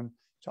grandchildren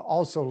to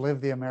also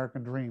live the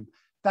American dream.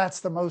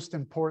 That's the most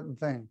important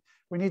thing.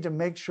 We need to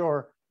make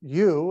sure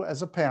you,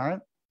 as a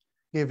parent,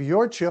 give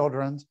your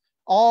children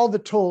all the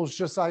tools,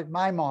 just like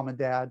my mom and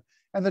dad.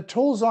 And the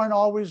tools aren't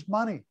always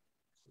money.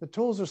 The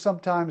tools are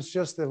sometimes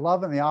just the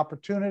love and the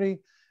opportunity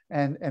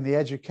and the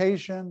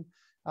education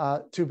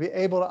to be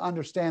able to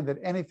understand that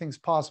anything's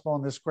possible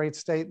in this great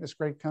state, in this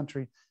great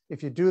country,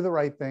 if you do the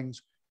right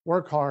things,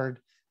 work hard,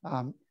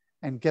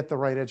 and get the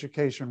right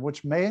education,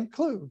 which may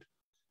include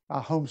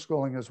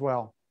homeschooling as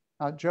well.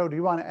 Joe, do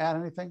you want to add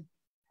anything?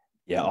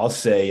 Yeah, I'll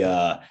say,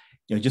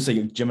 you know, just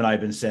like Jim and I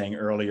have been saying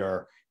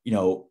earlier, you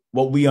know,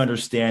 what we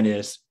understand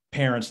is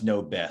parents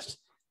know best.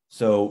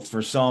 So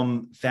for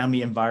some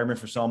family environment,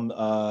 for some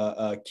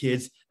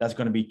kids, that's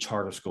going to be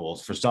charter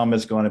schools. For some,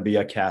 it's going to be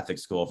a Catholic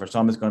school. For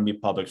some, it's going to be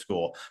public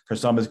school. For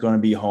some, it's going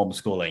to be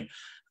homeschooling.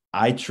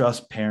 I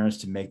trust parents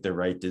to make the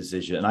right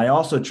decision. And I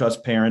also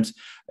trust parents.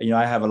 You know,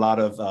 I have a lot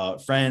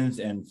of friends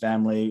and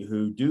family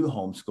who do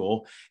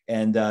homeschool.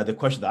 And the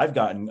question that I've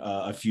gotten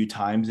a few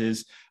times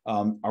is,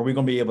 are we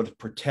going to be able to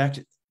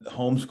protect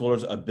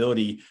homeschoolers'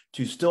 ability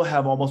to still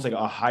have almost like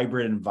a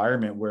hybrid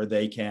environment where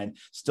they can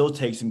still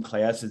take some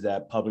classes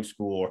at public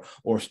school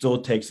or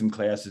still take some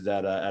classes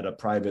at a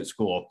private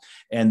school?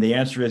 And the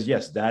answer is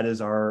yes, that is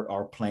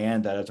our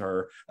plan. That is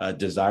our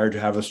desire to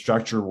have a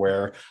structure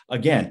where,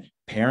 again,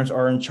 parents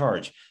are in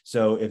charge.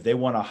 So if they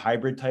want a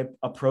hybrid type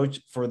approach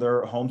for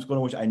their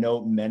homeschooling, which I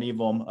know many of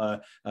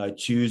them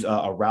choose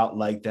a route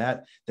like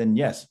that, then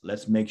yes,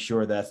 let's make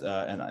sure that's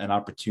an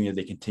opportunity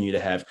they continue to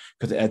have.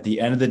 Because at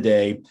the end of the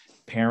day,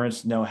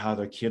 parents know how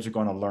their kids are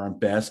going to learn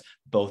best,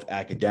 both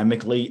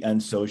academically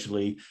and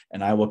socially.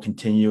 And I will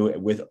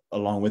continue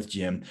along with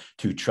Jim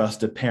to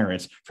trust the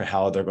parents for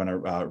how they're going to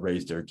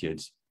raise their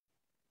kids.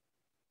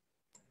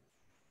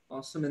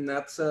 Awesome. And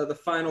that's the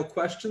final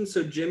question.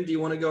 So Jim, do you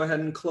want to go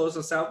ahead and close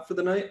us out for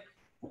the night?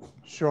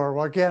 Sure.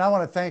 Well, again, I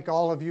want to thank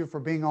all of you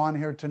for being on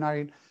here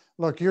tonight.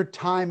 Look, your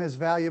time is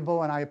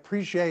valuable, and I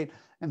appreciate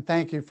and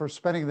thank you for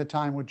spending the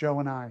time with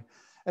Joe and I.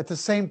 At the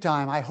same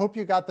time, I hope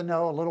you got to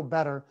know a little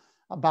better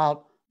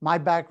about my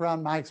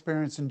background, my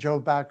experience, and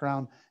Joe's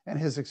background and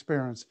his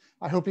experience.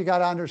 I hope you got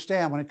to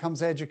understand when it comes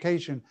to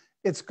education,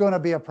 it's going to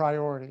be a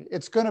priority.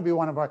 It's going to be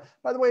one of our,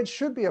 by the way, it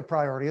should be a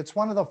priority. It's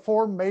one of the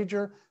 4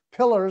 major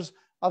pillars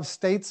of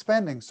state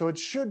spending. So it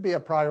should be a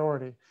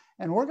priority.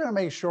 And we're going to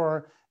make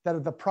sure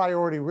that the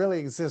priority really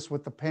exists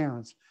with the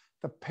parents.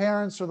 The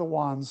parents are the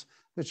ones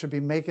that should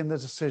be making the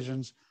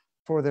decisions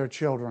for their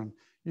children.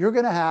 You're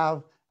going to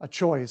have a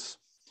choice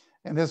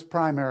in this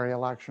primary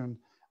election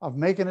of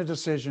making a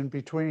decision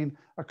between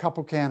a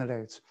couple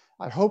candidates.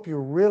 I hope you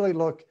really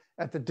look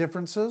at the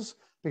differences,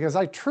 because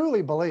I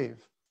truly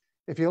believe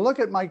if you look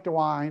at Mike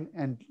DeWine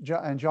and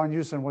John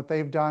Houston, what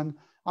they've done,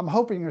 I'm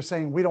hoping you're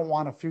saying we don't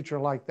want a future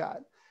like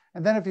that.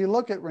 And then if you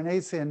look at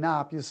Renacci and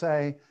Knopp, you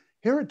say,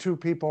 here are 2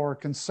 people who are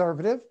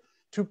conservative,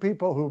 2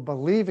 people who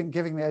believe in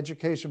giving the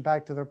education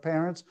back to their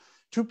parents,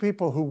 2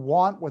 people who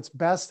want what's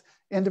best,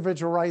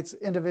 individual rights,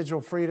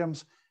 individual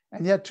freedoms,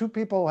 and yet 2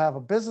 people who have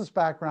a business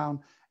background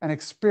and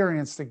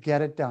experience to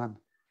get it done.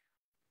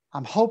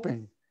 I'm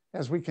hoping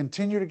as we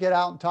continue to get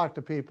out and talk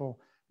to people,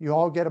 you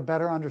all get a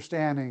better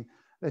understanding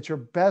that your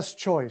best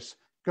choice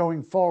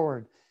going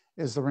forward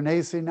is the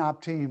Renacci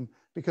Knopp team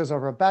because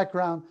of our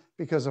background,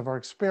 because of our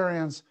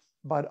experience,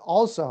 but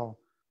also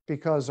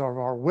because of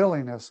our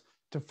willingness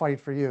to fight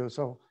for you.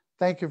 So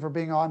thank you for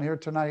being on here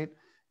tonight.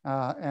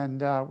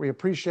 And we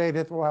appreciate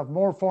it. We'll have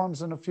more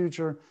forums in the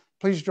future.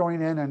 Please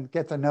join in and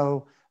get to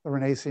know the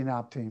Renacci and Joe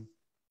Knopp team.